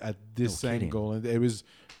speed at this angle, and it was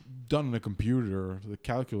done on a computer,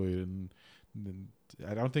 calculated, and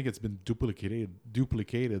I don't think it's been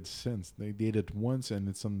duplicated since. They did it once, and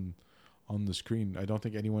it's on the screen. I don't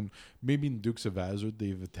think anyone, maybe in Dukes of Hazzard,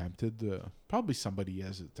 they've attempted. Probably somebody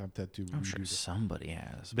has attempted to. I'm sure somebody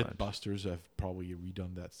has. Mythbusters have probably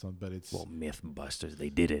redone that stunt, but it's Mythbusters. They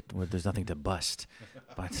did it. Well, there's nothing to bust,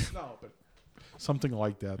 but but something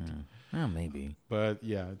like that. Well, maybe. But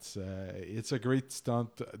yeah, it's a great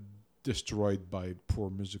stunt. Destroyed by poor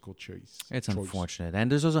musical choice. It's unfortunate.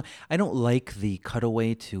 And there's also, I don't like the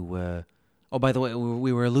cutaway to by the way,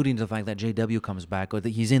 we were alluding to the fact that JW comes back, or that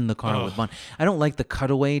he's in the car with Bond. I don't like the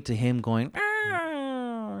cutaway to him going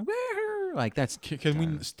like that's. Can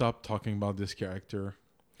we stop talking about this character?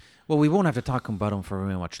 Well, we won't have to talk about him for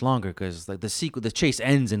very much longer, because like the chase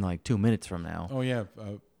ends in like 2 minutes from now. Oh yeah,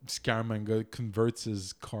 Scaramanga converts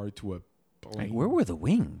his car to a plane. Like, where were the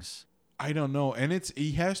wings? I don't know, and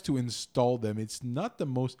he has to install them. It's not the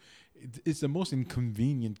most. It's the most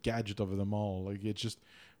inconvenient gadget of them all. Like, it's just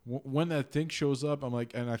when that thing shows up, I'm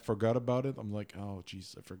like, and I forgot about it. I'm like, oh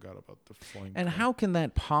jeez, I forgot about the flying. And how can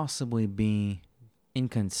that possibly be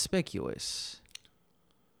inconspicuous?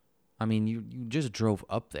 I mean, you just drove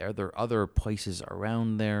up there. There are other places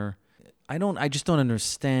around there. I just don't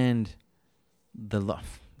understand the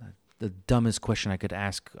dumbest question I could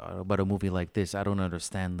ask about a movie like this. I don't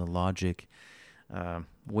understand the logic.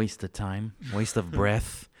 Waste of time, waste of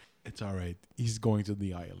breath. It's all right. He's going to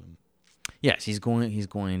the island. Yes, he's going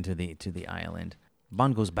to the island.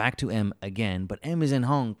 Bond goes back to M again, but M is in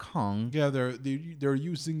Hong Kong. Yeah, they're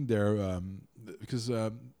using their because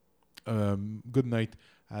Goodnight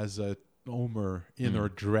has a Homer in her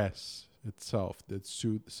dress itself that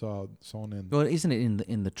sewn in. Well, isn't it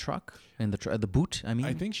in the truck, in the boot? I mean,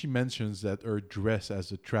 I think she mentions that her dress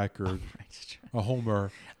as a tracker, right. a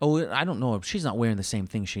Homer. Oh, I don't know. She's not wearing the same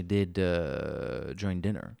thing she did during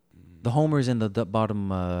dinner. The Homer's in the bottom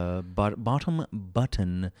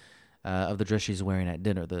button of the dress she's wearing at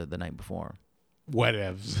dinner the night before.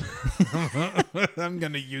 Whatevs. I'm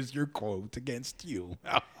gonna use your quote against you.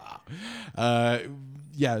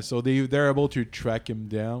 Yeah, so they're able to track him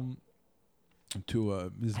down to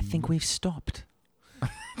I think we've stopped.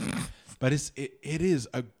 But it is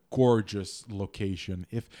a gorgeous location.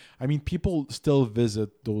 People still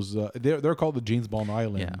visit those. They're called the James Bond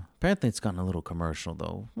Island. Yeah. Apparently, it's gotten a little commercial,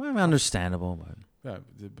 though. Well, understandable, but. Yeah,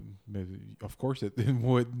 of course it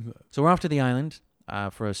would. So we're off to the island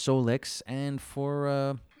for a Solix and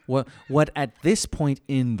for what at this point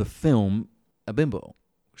in the film, a bimbo.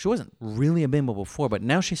 She wasn't really a bimbo before, but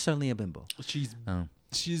now she's suddenly a bimbo.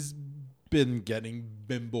 She's been getting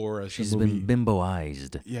bimbo as she's the movie. been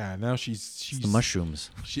bimboized. Yeah, now she's it's the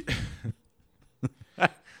mushrooms.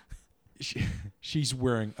 She's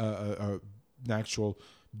wearing an actual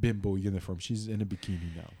bimbo uniform. She's in a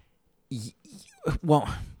bikini now. Well,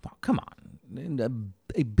 come on.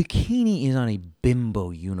 A bikini is on a bimbo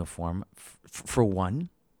uniform, for one.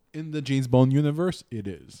 In the James Bond universe, it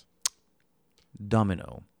is.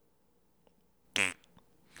 Domino.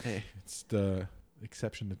 Hey, it's the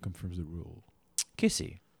exception that confirms the rule.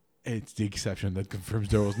 Kissy. It's the exception that confirms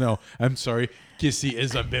the rules. No, I'm sorry. Kissy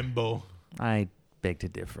is a bimbo. I beg to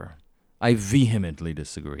differ. I vehemently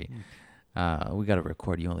disagree. We got to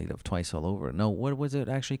record You Only Live Twice all over. No, what was it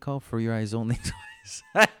actually called? For Your Eyes Only Twice.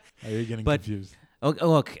 Are you getting confused?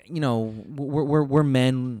 Look, we're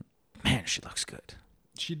men. Man, she looks good.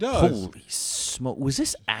 She does. Holy smoke! Was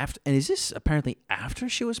this after? And is this apparently after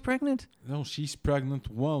she was pregnant? No, she's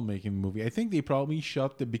pregnant while making the movie. I think they probably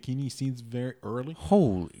shot the bikini scenes very early.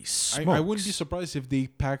 Holy smokes! I wouldn't be surprised if they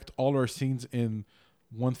packed all her scenes in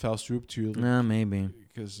one fell swoop too. Maybe.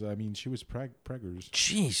 Because she was preggers.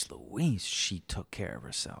 Jeez Louise, she took care of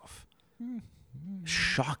herself.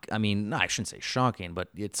 Shock. I mean, no, I shouldn't say shocking, but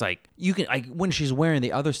it's like you can. When she's wearing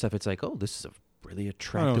the other stuff, it's like, oh, this is a really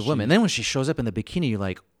attractive woman. And then when she shows up in the bikini, you're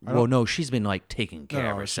like, whoa, no, she's been like taking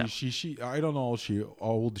care of herself. She I don't know how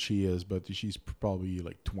old she is, but she's probably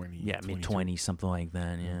like 20. Yeah, mid-20s, something like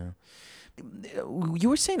that. Yeah. You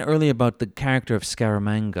were saying earlier about the character of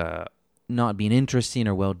Scaramanga not being interesting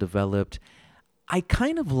or well developed. I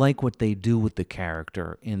kind of like what they do with the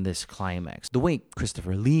character in this climax. The way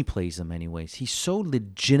Christopher Lee plays him anyways. He's so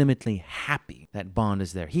legitimately happy that Bond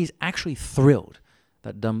is there. He's actually thrilled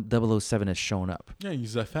that 007 has shown up. Yeah,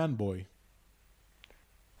 he's a fanboy.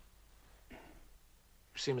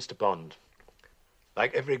 See, Mr. Bond,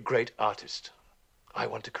 like every great artist, I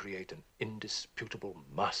want to create an indisputable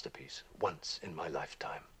masterpiece once in my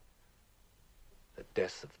lifetime. The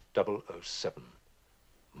death of 007,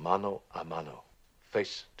 mano a mano,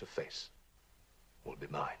 face to face, will be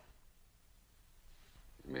mine.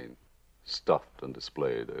 You mean stuffed and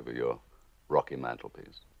displayed over your rocky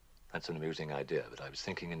mantelpiece? That's an amusing idea, but I was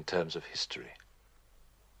thinking in terms of history.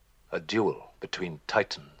 A duel between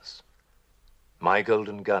titans. My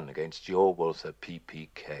golden gun against your Walther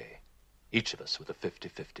PPK. Each of us with a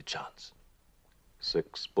 50-50 chance.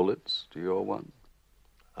 6 bullets to your 1?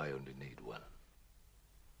 I only need 1.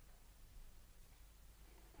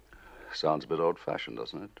 Sounds a bit old-fashioned,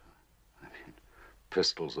 doesn't it? I mean,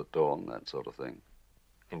 pistols at dawn, that sort of thing.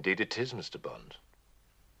 Indeed it is, Mr. Bond.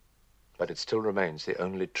 But it still remains the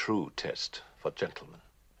only true test for gentlemen.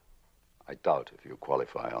 I doubt if you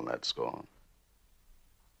qualify on that score.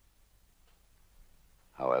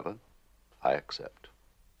 However, I accept.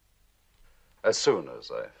 As soon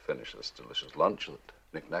as I finish this delicious lunch that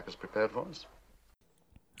Nick Nack has prepared for us.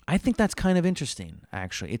 I think that's kind of interesting,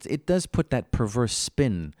 actually. It does put that perverse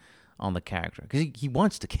spin on the character. Because he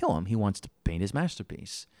wants to kill him. He wants to paint his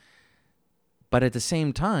masterpiece. But at the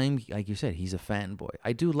same time, like you said, he's a fanboy.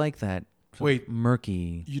 I do like that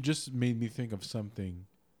murky... You just made me think of something.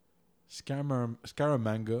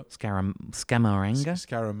 Scaramanga.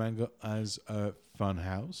 Scaramanga has a fun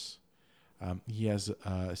house. He has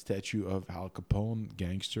a statue of Al Capone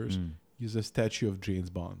gangsters. He has a statue of James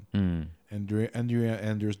Bond. Andrea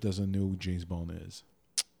Anders doesn't know who James Bond is.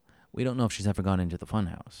 We don't know if she's ever gone into the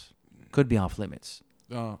funhouse. Could be off limits.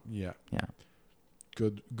 Oh, yeah. Yeah.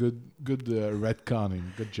 Good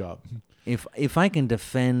retconning. Good job. If I can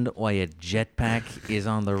defend why a jetpack is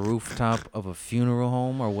on the rooftop of a funeral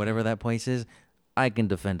home or whatever that place is, I can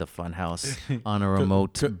defend a funhouse on a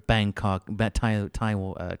remote Bangkok,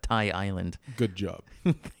 Thai island. Good job.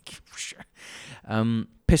 Thank you for sure.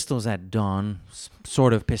 Pistols at dawn,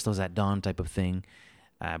 sort of pistols at dawn type of thing.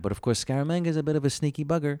 But of course, Scaramanga is a bit of a sneaky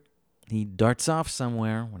bugger. He darts off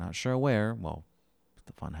somewhere. We're not sure where. Well,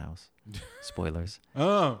 the funhouse. Spoilers.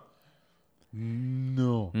 Oh.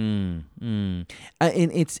 No. And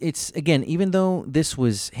it's again, even though this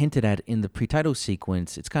was hinted at in the pre-title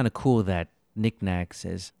sequence, it's kind of cool that Nick Nack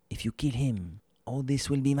says, "If you kill him, all this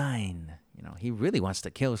will be mine." You know, he really wants to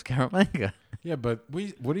kill Scaramanga. Yeah, but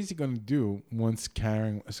what is he going to do once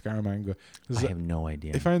Scaramanga? I have no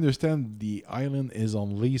idea. If I understand, the island is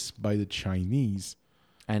on lease by the Chinese.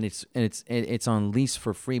 And it's on lease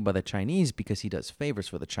for free by the Chinese because he does favors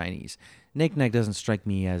for the Chinese. Knick-Knack doesn't strike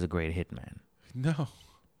me as a great hitman. No.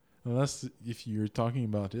 Unless if you're talking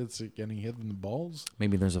about it's getting hit in the balls.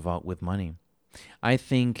 Maybe there's a vault with money. I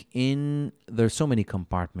think there's so many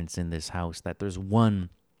compartments in this house that there's one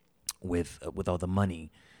with all the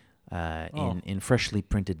money in freshly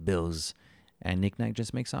printed bills, and Knick-Knack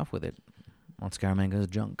just makes off with it on Scaramanga's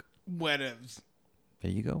junk. Whatevs.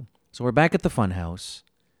 There you go. So we're back at the fun house.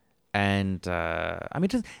 And, I mean,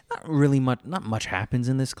 just not much happens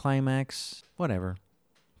in this climax. Whatever.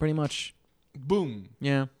 Pretty much. Boom.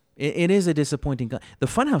 Yeah. It is a disappointing... The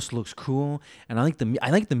funhouse looks cool, and I like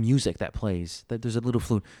the music that plays. There's a little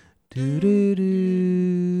flute.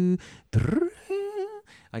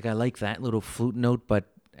 Like, I like that little flute note, but...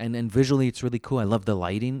 And visually, it's really cool. I love the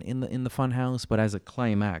lighting in the funhouse, but as a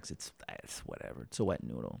climax, it's whatever. It's a wet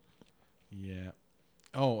noodle. Yeah.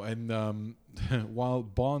 Oh, and while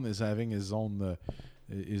Bond is having his own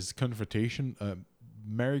his confrontation,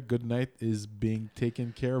 Mary Goodnight is being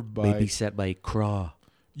taken care of by babysat by Craw.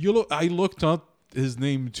 I looked up his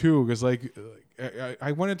name too because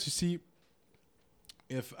I wanted to see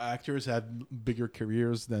if actors had bigger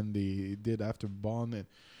careers than they did after Bond, and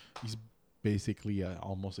he's basically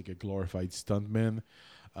almost like a glorified stuntman.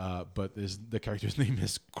 But the character's name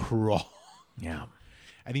is Craw. Yeah.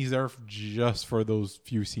 And he's there just for those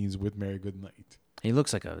few scenes with Mary Goodnight. He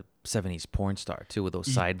looks like a 70s porn star, too, with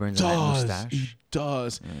those sideburns and that mustache. He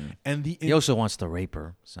does. Mm. And he also wants to rape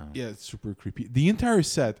her. So. Yeah, it's super creepy. The entire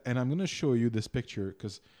set, and I'm going to show you this picture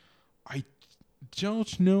because I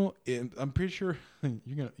don't know. And I'm pretty sure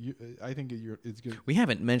I think it's good. We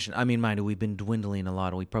haven't mentioned, I mean, mind you, we've been dwindling a lot,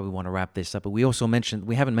 and we probably want to wrap this up. But we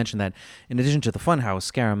haven't mentioned that in addition to the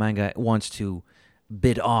funhouse, Scaramanga wants to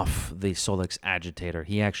bid off the Solex agitator.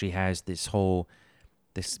 He actually has this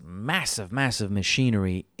massive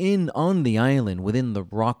machinery on the island, within the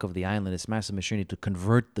rock of the island, this massive machinery to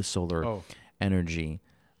convert the solar energy.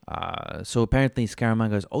 So apparently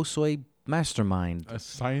Scaramanga is also a mastermind. A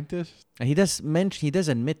scientist? He does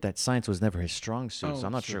admit that science was never his strong suit, so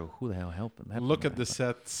I'm not sure who the hell helped him. Look at the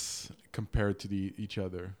sets compared to each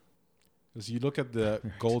other. Because you look at the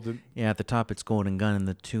golden... Yeah, at the top it's Golden Gun, and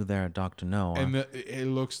the two there are Dr. No. And it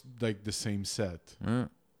looks like the same set.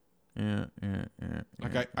 Yeah.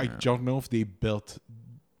 I don't know if they built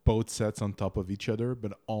both sets on top of each other,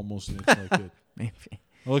 but almost looks like it. Maybe.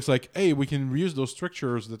 It looks like, hey, we can reuse those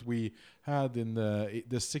structures that we had in the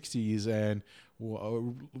 60s, and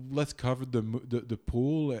let's cover the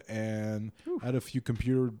pool and add a few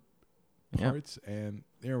computer parts, and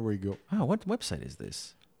there we go. Oh, what website is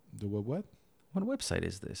this? The what? What website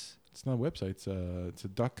is this? It's not a website. It's a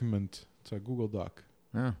document. It's a Google Doc.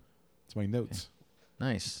 Oh. It's my notes.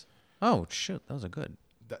 Okay. Nice. Oh shoot, those are good.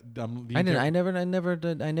 I never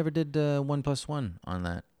did 1+1 on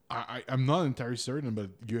that. I'm not entirely certain, but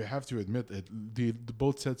you have to admit that the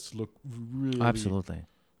both sets look really absolutely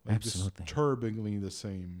disturbingly the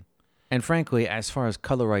same. And frankly, as far as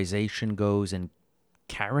colorization goes and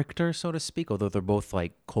character, so to speak, although they're both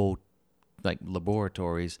like cold, like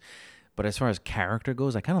laboratories, but as far as character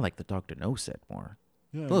goes, I kind of like the Dr. No set more.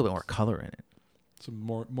 Yeah, a little bit more color in it. Some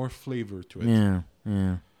more flavor to it.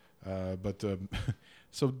 Yeah.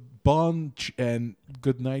 So Bond and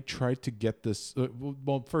Goodnight tried to get this.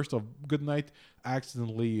 Well, first off, Goodnight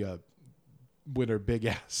accidentally, with her big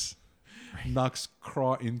ass, knocks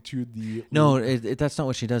Craw into the. No, that's not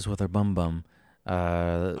what she does with her bum.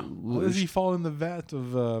 Does he fall in the vat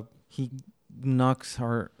of? He knocks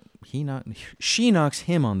her. She knocks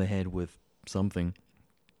him on the head with something.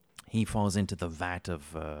 He falls into the vat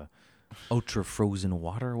of ultra frozen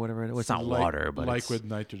water or whatever it is. Well, it's not water, but liquid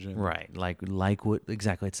nitrogen. Right, liquid.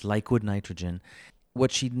 Exactly, it's liquid nitrogen.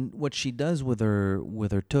 What she does with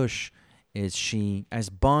her tush is she, as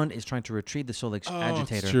Bond is trying to retrieve the solar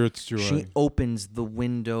agitator, it's true. She opens the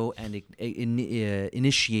window and it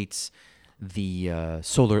initiates the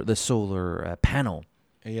solar panel.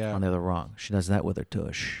 Yeah. On the other rock. She does that with her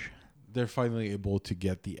tush. They're finally able to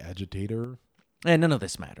get the agitator. And none of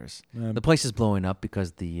this matters. The place is blowing up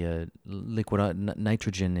because the liquid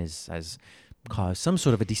nitrogen has caused some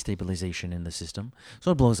sort of a destabilization in the system.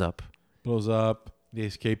 So it blows up. They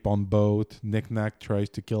escape on boat. Knick-Knack tries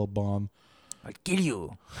to kill Bond. I'll kill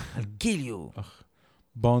you.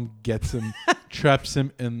 Bond gets him, traps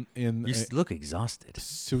him in You look exhausted.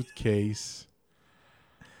 Suitcase.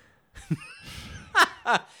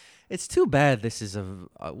 It's too bad this is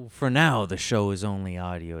for now the show is only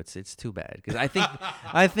audio. It's too bad because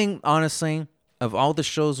I think honestly of all the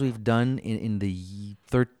shows we've done in the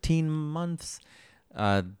 13 months,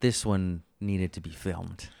 this one needed to be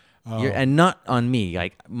filmed. And not on me.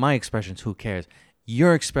 Like my expressions, who cares?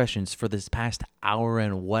 Your expressions for this past hour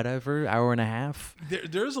and hour and a half.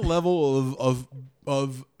 There's a level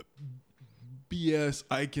of BS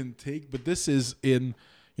I can take, but this is in.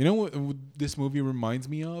 You know what this movie reminds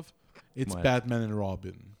me of? It's What? Batman and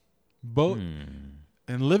Robin. Both.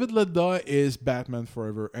 And Live and Let Die is Batman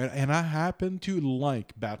Forever. And I happen to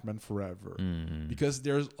like Batman Forever because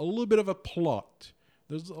there's a little bit of a plot.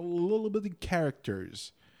 There's a little bit of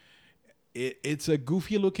characters. It's a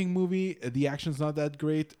goofy looking movie. The action's not that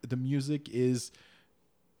great. The music is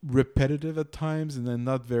repetitive at times and then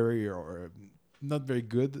not very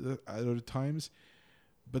good at other times.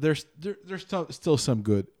 But there's still some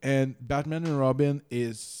good. And Batman and Robin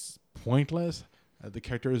is pointless. The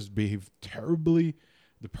characters behave terribly.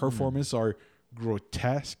 The performances are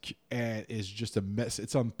grotesque and it's just a mess.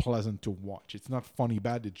 It's unpleasant to watch. It's not funny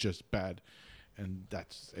bad. It's just bad. And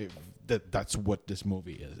that's what this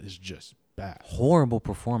movie is. It's just bad. Horrible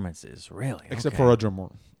performances, really. Except for Roger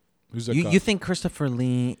Moore. Who's a You think Christopher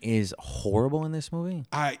Lee is horrible in this movie?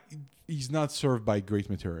 He's not served by great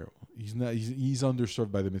material. He's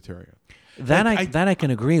underserved by the material. That I can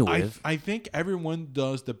agree with. I think everyone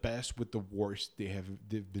does the best with the worst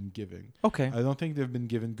they've been given. Okay. I don't think they've been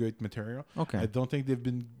given great material. Okay. I don't think they've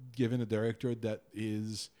been given a director that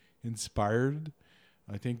is inspired.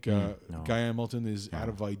 I think Guy Hamilton is out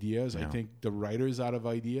of ideas. No. I think the writer is out of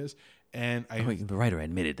ideas. And the writer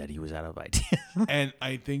admitted that he was out of ideas. And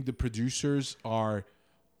I think the producers are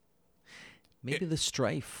maybe the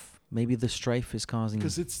strife is causing,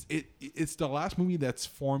 because it's the last movie that's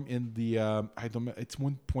formed in the it's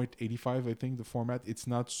 1.85 I think the format. It's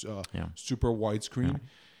not super widescreen,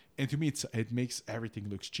 and to me it makes everything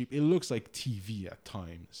looks cheap. It looks like TV at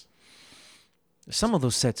times. Some of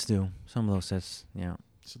those sets do. Yeah.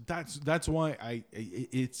 So that's why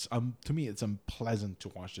it's to me it's unpleasant to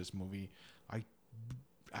watch this movie.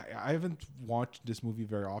 I haven't watched this movie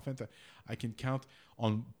very often. I can count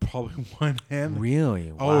on probably one hand.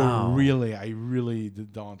 Really? Oh, Wow. really? I really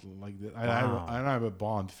don't like that. Wow. I'm a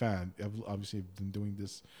Bond fan. I've obviously been doing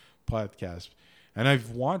this podcast, and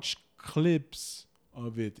I've watched clips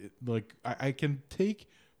of it. Like I can take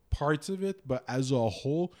parts of it, but as a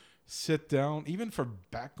whole, sit down. Even for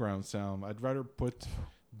background sound, I'd rather put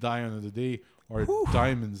Die Another Day or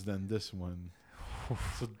Diamonds than this one.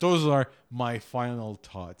 So those are my final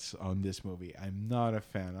thoughts on this movie. I'm not a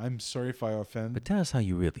fan. I'm sorry if I offend. But tell us how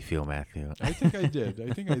you really feel, Matthew. I think I did.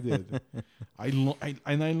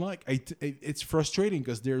 It's frustrating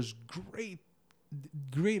because there's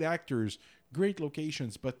great actors, great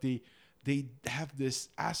locations, but they have this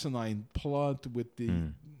asinine plot with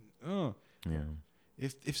the.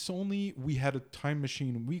 If only we had a time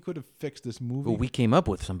machine, we could have fixed this movie. Well, we came up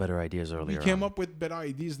with some better ideas earlier. We came up with better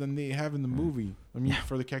ideas than they have in the movie. I mean,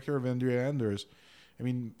 for the character of Andrea Anders, I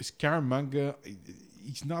mean, Scaramanga,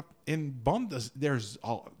 he's not in Bond. There's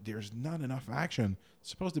not enough action. It's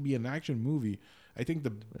supposed to be an action movie. I think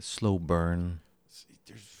the slow burn.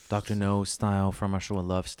 Dr. No style, From Russia with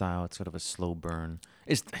Love style. It's sort of a slow burn.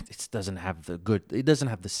 It doesn't have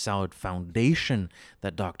the solid foundation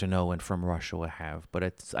that Dr. No and From Russia will have. But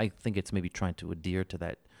I think it's maybe trying to adhere to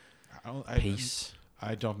that pace.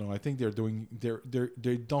 I don't know. I think they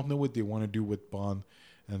don't know what they want to do with Bond,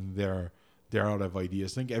 and they're out of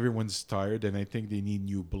ideas. I think everyone's tired, and I think they need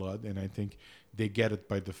new blood, and I think they get it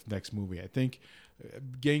by the next movie. I think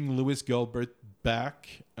getting Lewis Gilbert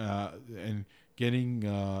back and getting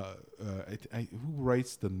who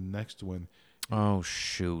writes the next one? Oh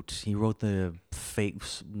shoot! He wrote the fake,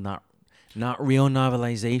 not real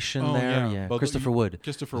novelization there. Yeah, Christopher Wood.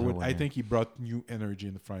 Christopher Wood. I think he brought new energy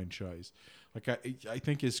in the franchise. Like I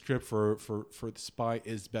think his script for The Spy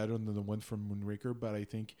is better than the one from Moonraker, but I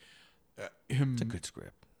think it's a good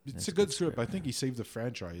script. It's a good script. I think he saved the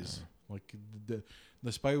franchise. Like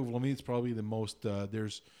the Spy Who Loved Me, it's probably the most.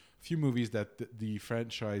 There's a few movies that the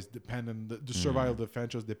franchise depend on the survival of the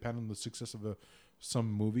franchise depend on the success of some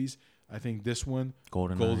movies. I think this one,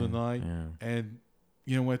 GoldenEye, and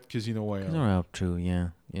you know what? Because you know why? True. Yeah.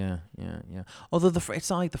 Although it's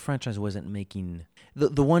not like the franchise wasn't making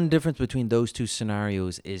the one difference between those two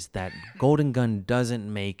scenarios is that Golden Gun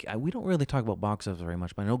doesn't make. We don't really talk about box office very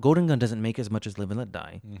much, but I know Golden Gun doesn't make as much as Live and Let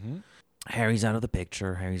Die. Mm-hmm. Harry's out of the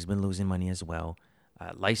picture. Harry's been losing money as well.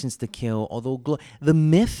 License to Kill, although the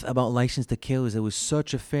myth about License to Kill is it was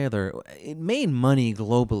such a failure. It made money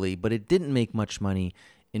globally, but it didn't make much money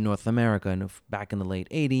in North America. And back in the late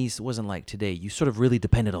 80s, it wasn't like today. You sort of really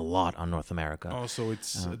depended a lot on North America. Oh, so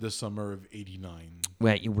it's the summer of '89.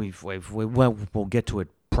 We'll get to it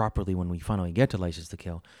properly when we finally get to License to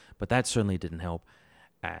Kill, but that certainly didn't help.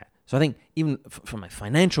 So I think even from a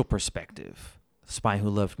financial perspective, Spy Who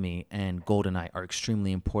Loved Me and GoldenEye are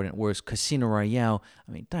extremely important, whereas Casino Royale,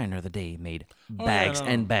 I mean, Die Another Day made bags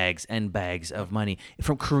and bags and bags of money.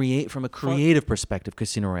 From a creative perspective,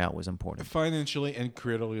 Casino Royale was important. Financially and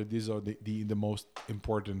creatively, these are the most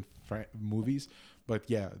important movies. But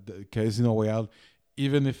yeah, the Casino Royale,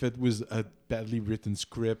 even if it was a badly written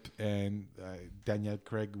script and Daniel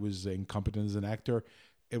Craig was incompetent as an actor,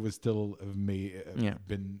 it would still have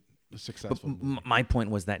been successful. But my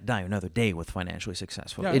point was that Die Another Day was financially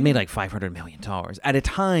successful. It made like $500 million at a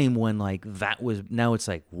time when like that was, now it's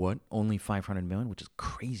like, what, only $500 million, which is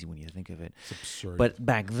crazy when you think of it. It's absurd. But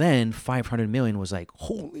back then, $500 million was like,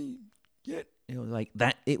 holy shit. It was like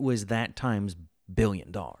that. It was that times $1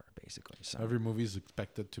 billion basically. So every movie is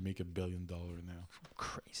expected to make $1 billion now.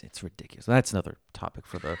 Crazy. It's ridiculous. That's another topic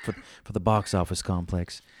for the box office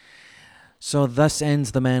complex. So thus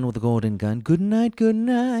ends The Man with the Golden Gun. Good night, good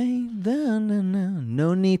night.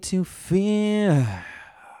 No need to fear.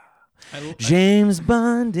 James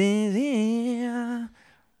Bond is here.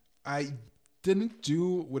 I didn't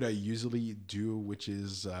do what I usually do, which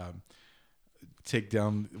is take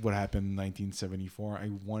down what happened in 1974. I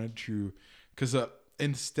wanted to, because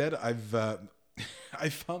instead I've I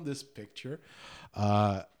found this picture.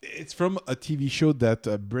 It's from a TV show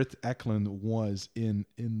that Britt Eklund was in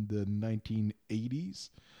the 1980s.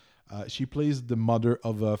 She plays the mother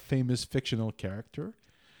of a famous fictional character,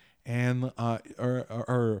 and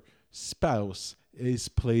her spouse is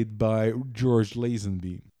played by George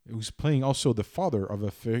Lazenby, who's playing also the father of a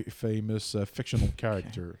famous fictional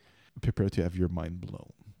character. Prepare to have your mind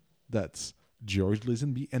blown. That's George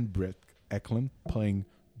Lazenby and Britt Eklund playing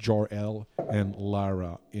Jor-El and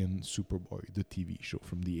Lara in Superboy, the TV show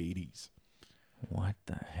from the 80s. What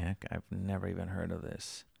the heck? I've never even heard of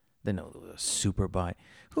this. They know there was a Superboy.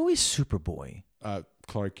 Who is Superboy?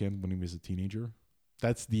 Clark Kent when he was a teenager.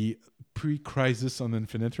 That's the pre-Crisis on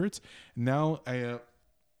Infinite Earths. Now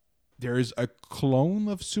there is a clone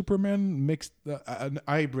of Superman mixed, an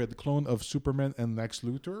hybrid clone of Superman and Lex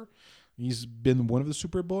Luthor. He's been one of the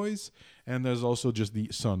Superboys, and there's also just the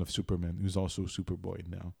son of Superman, who's also Superboy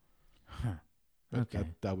now. Huh. But Okay.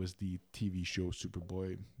 that was the TV show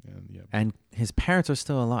Superboy, and yeah. And his parents are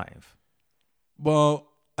still alive. Well,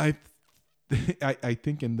 I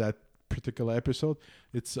think in that particular episode,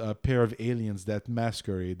 it's a pair of aliens that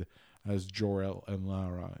masquerade as Jor-El and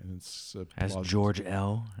Lara, and it's as George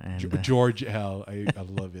L. and George L. I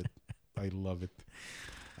love it. I love it.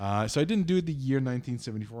 So I didn't do the year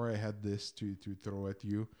 1974. I had this to throw at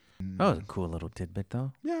you. Oh, it was a cool little tidbit,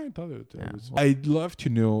 though. Yeah, I thought it was. I'd love to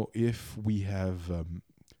know if we have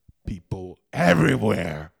people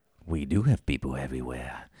everywhere. We do have people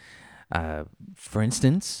everywhere. For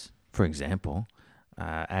example,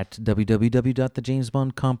 at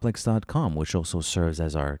www.thejamesbondcomplex.com, which also serves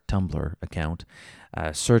as our Tumblr account,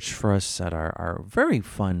 search for us at our very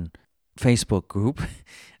fun Facebook group.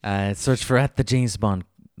 Search for at the James Bond.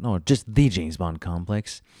 No, just the James Bond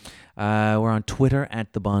Complex. We're on Twitter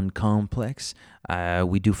at the Bond Complex.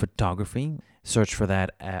 We do photography. Search for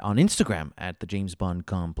that on Instagram at the James Bond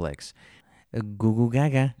Complex. Google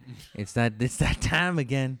Gaga. It's that time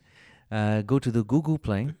again. Go to the Google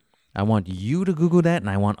Play. I want you to Google that, and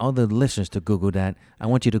I want all the listeners to Google that. I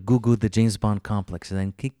want you to Google the James Bond Complex, and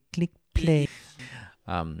then click play.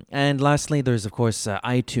 And lastly, there's, of course,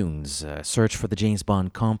 iTunes. Search for the James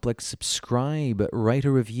Bond Complex. Subscribe, write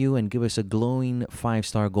a review, and give us a glowing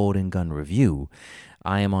 5-star Golden Gun review.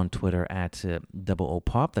 I am on Twitter at double O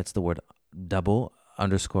Pop. That's the word double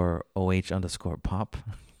 _ pop.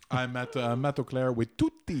 I'm at Matt O'Clair with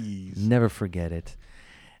Tooties. Never forget it.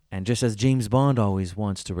 And just as James Bond always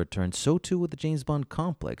wants to return, so too with the James Bond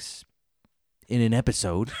Complex in an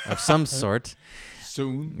episode of some sort.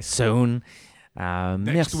 Soon.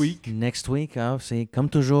 Next week. Next week, c'est comme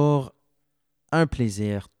toujours un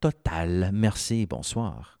plaisir total. Merci,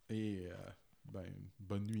 bonsoir. Et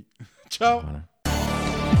bonne nuit. Ciao. Voilà.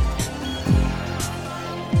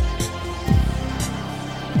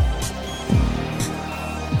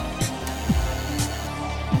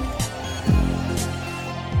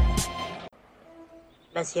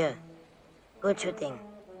 Monsieur, good shooting.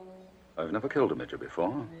 I've never killed a midget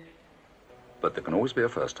before, but there can always be a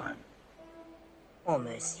first time. Oh,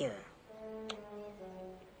 monsieur.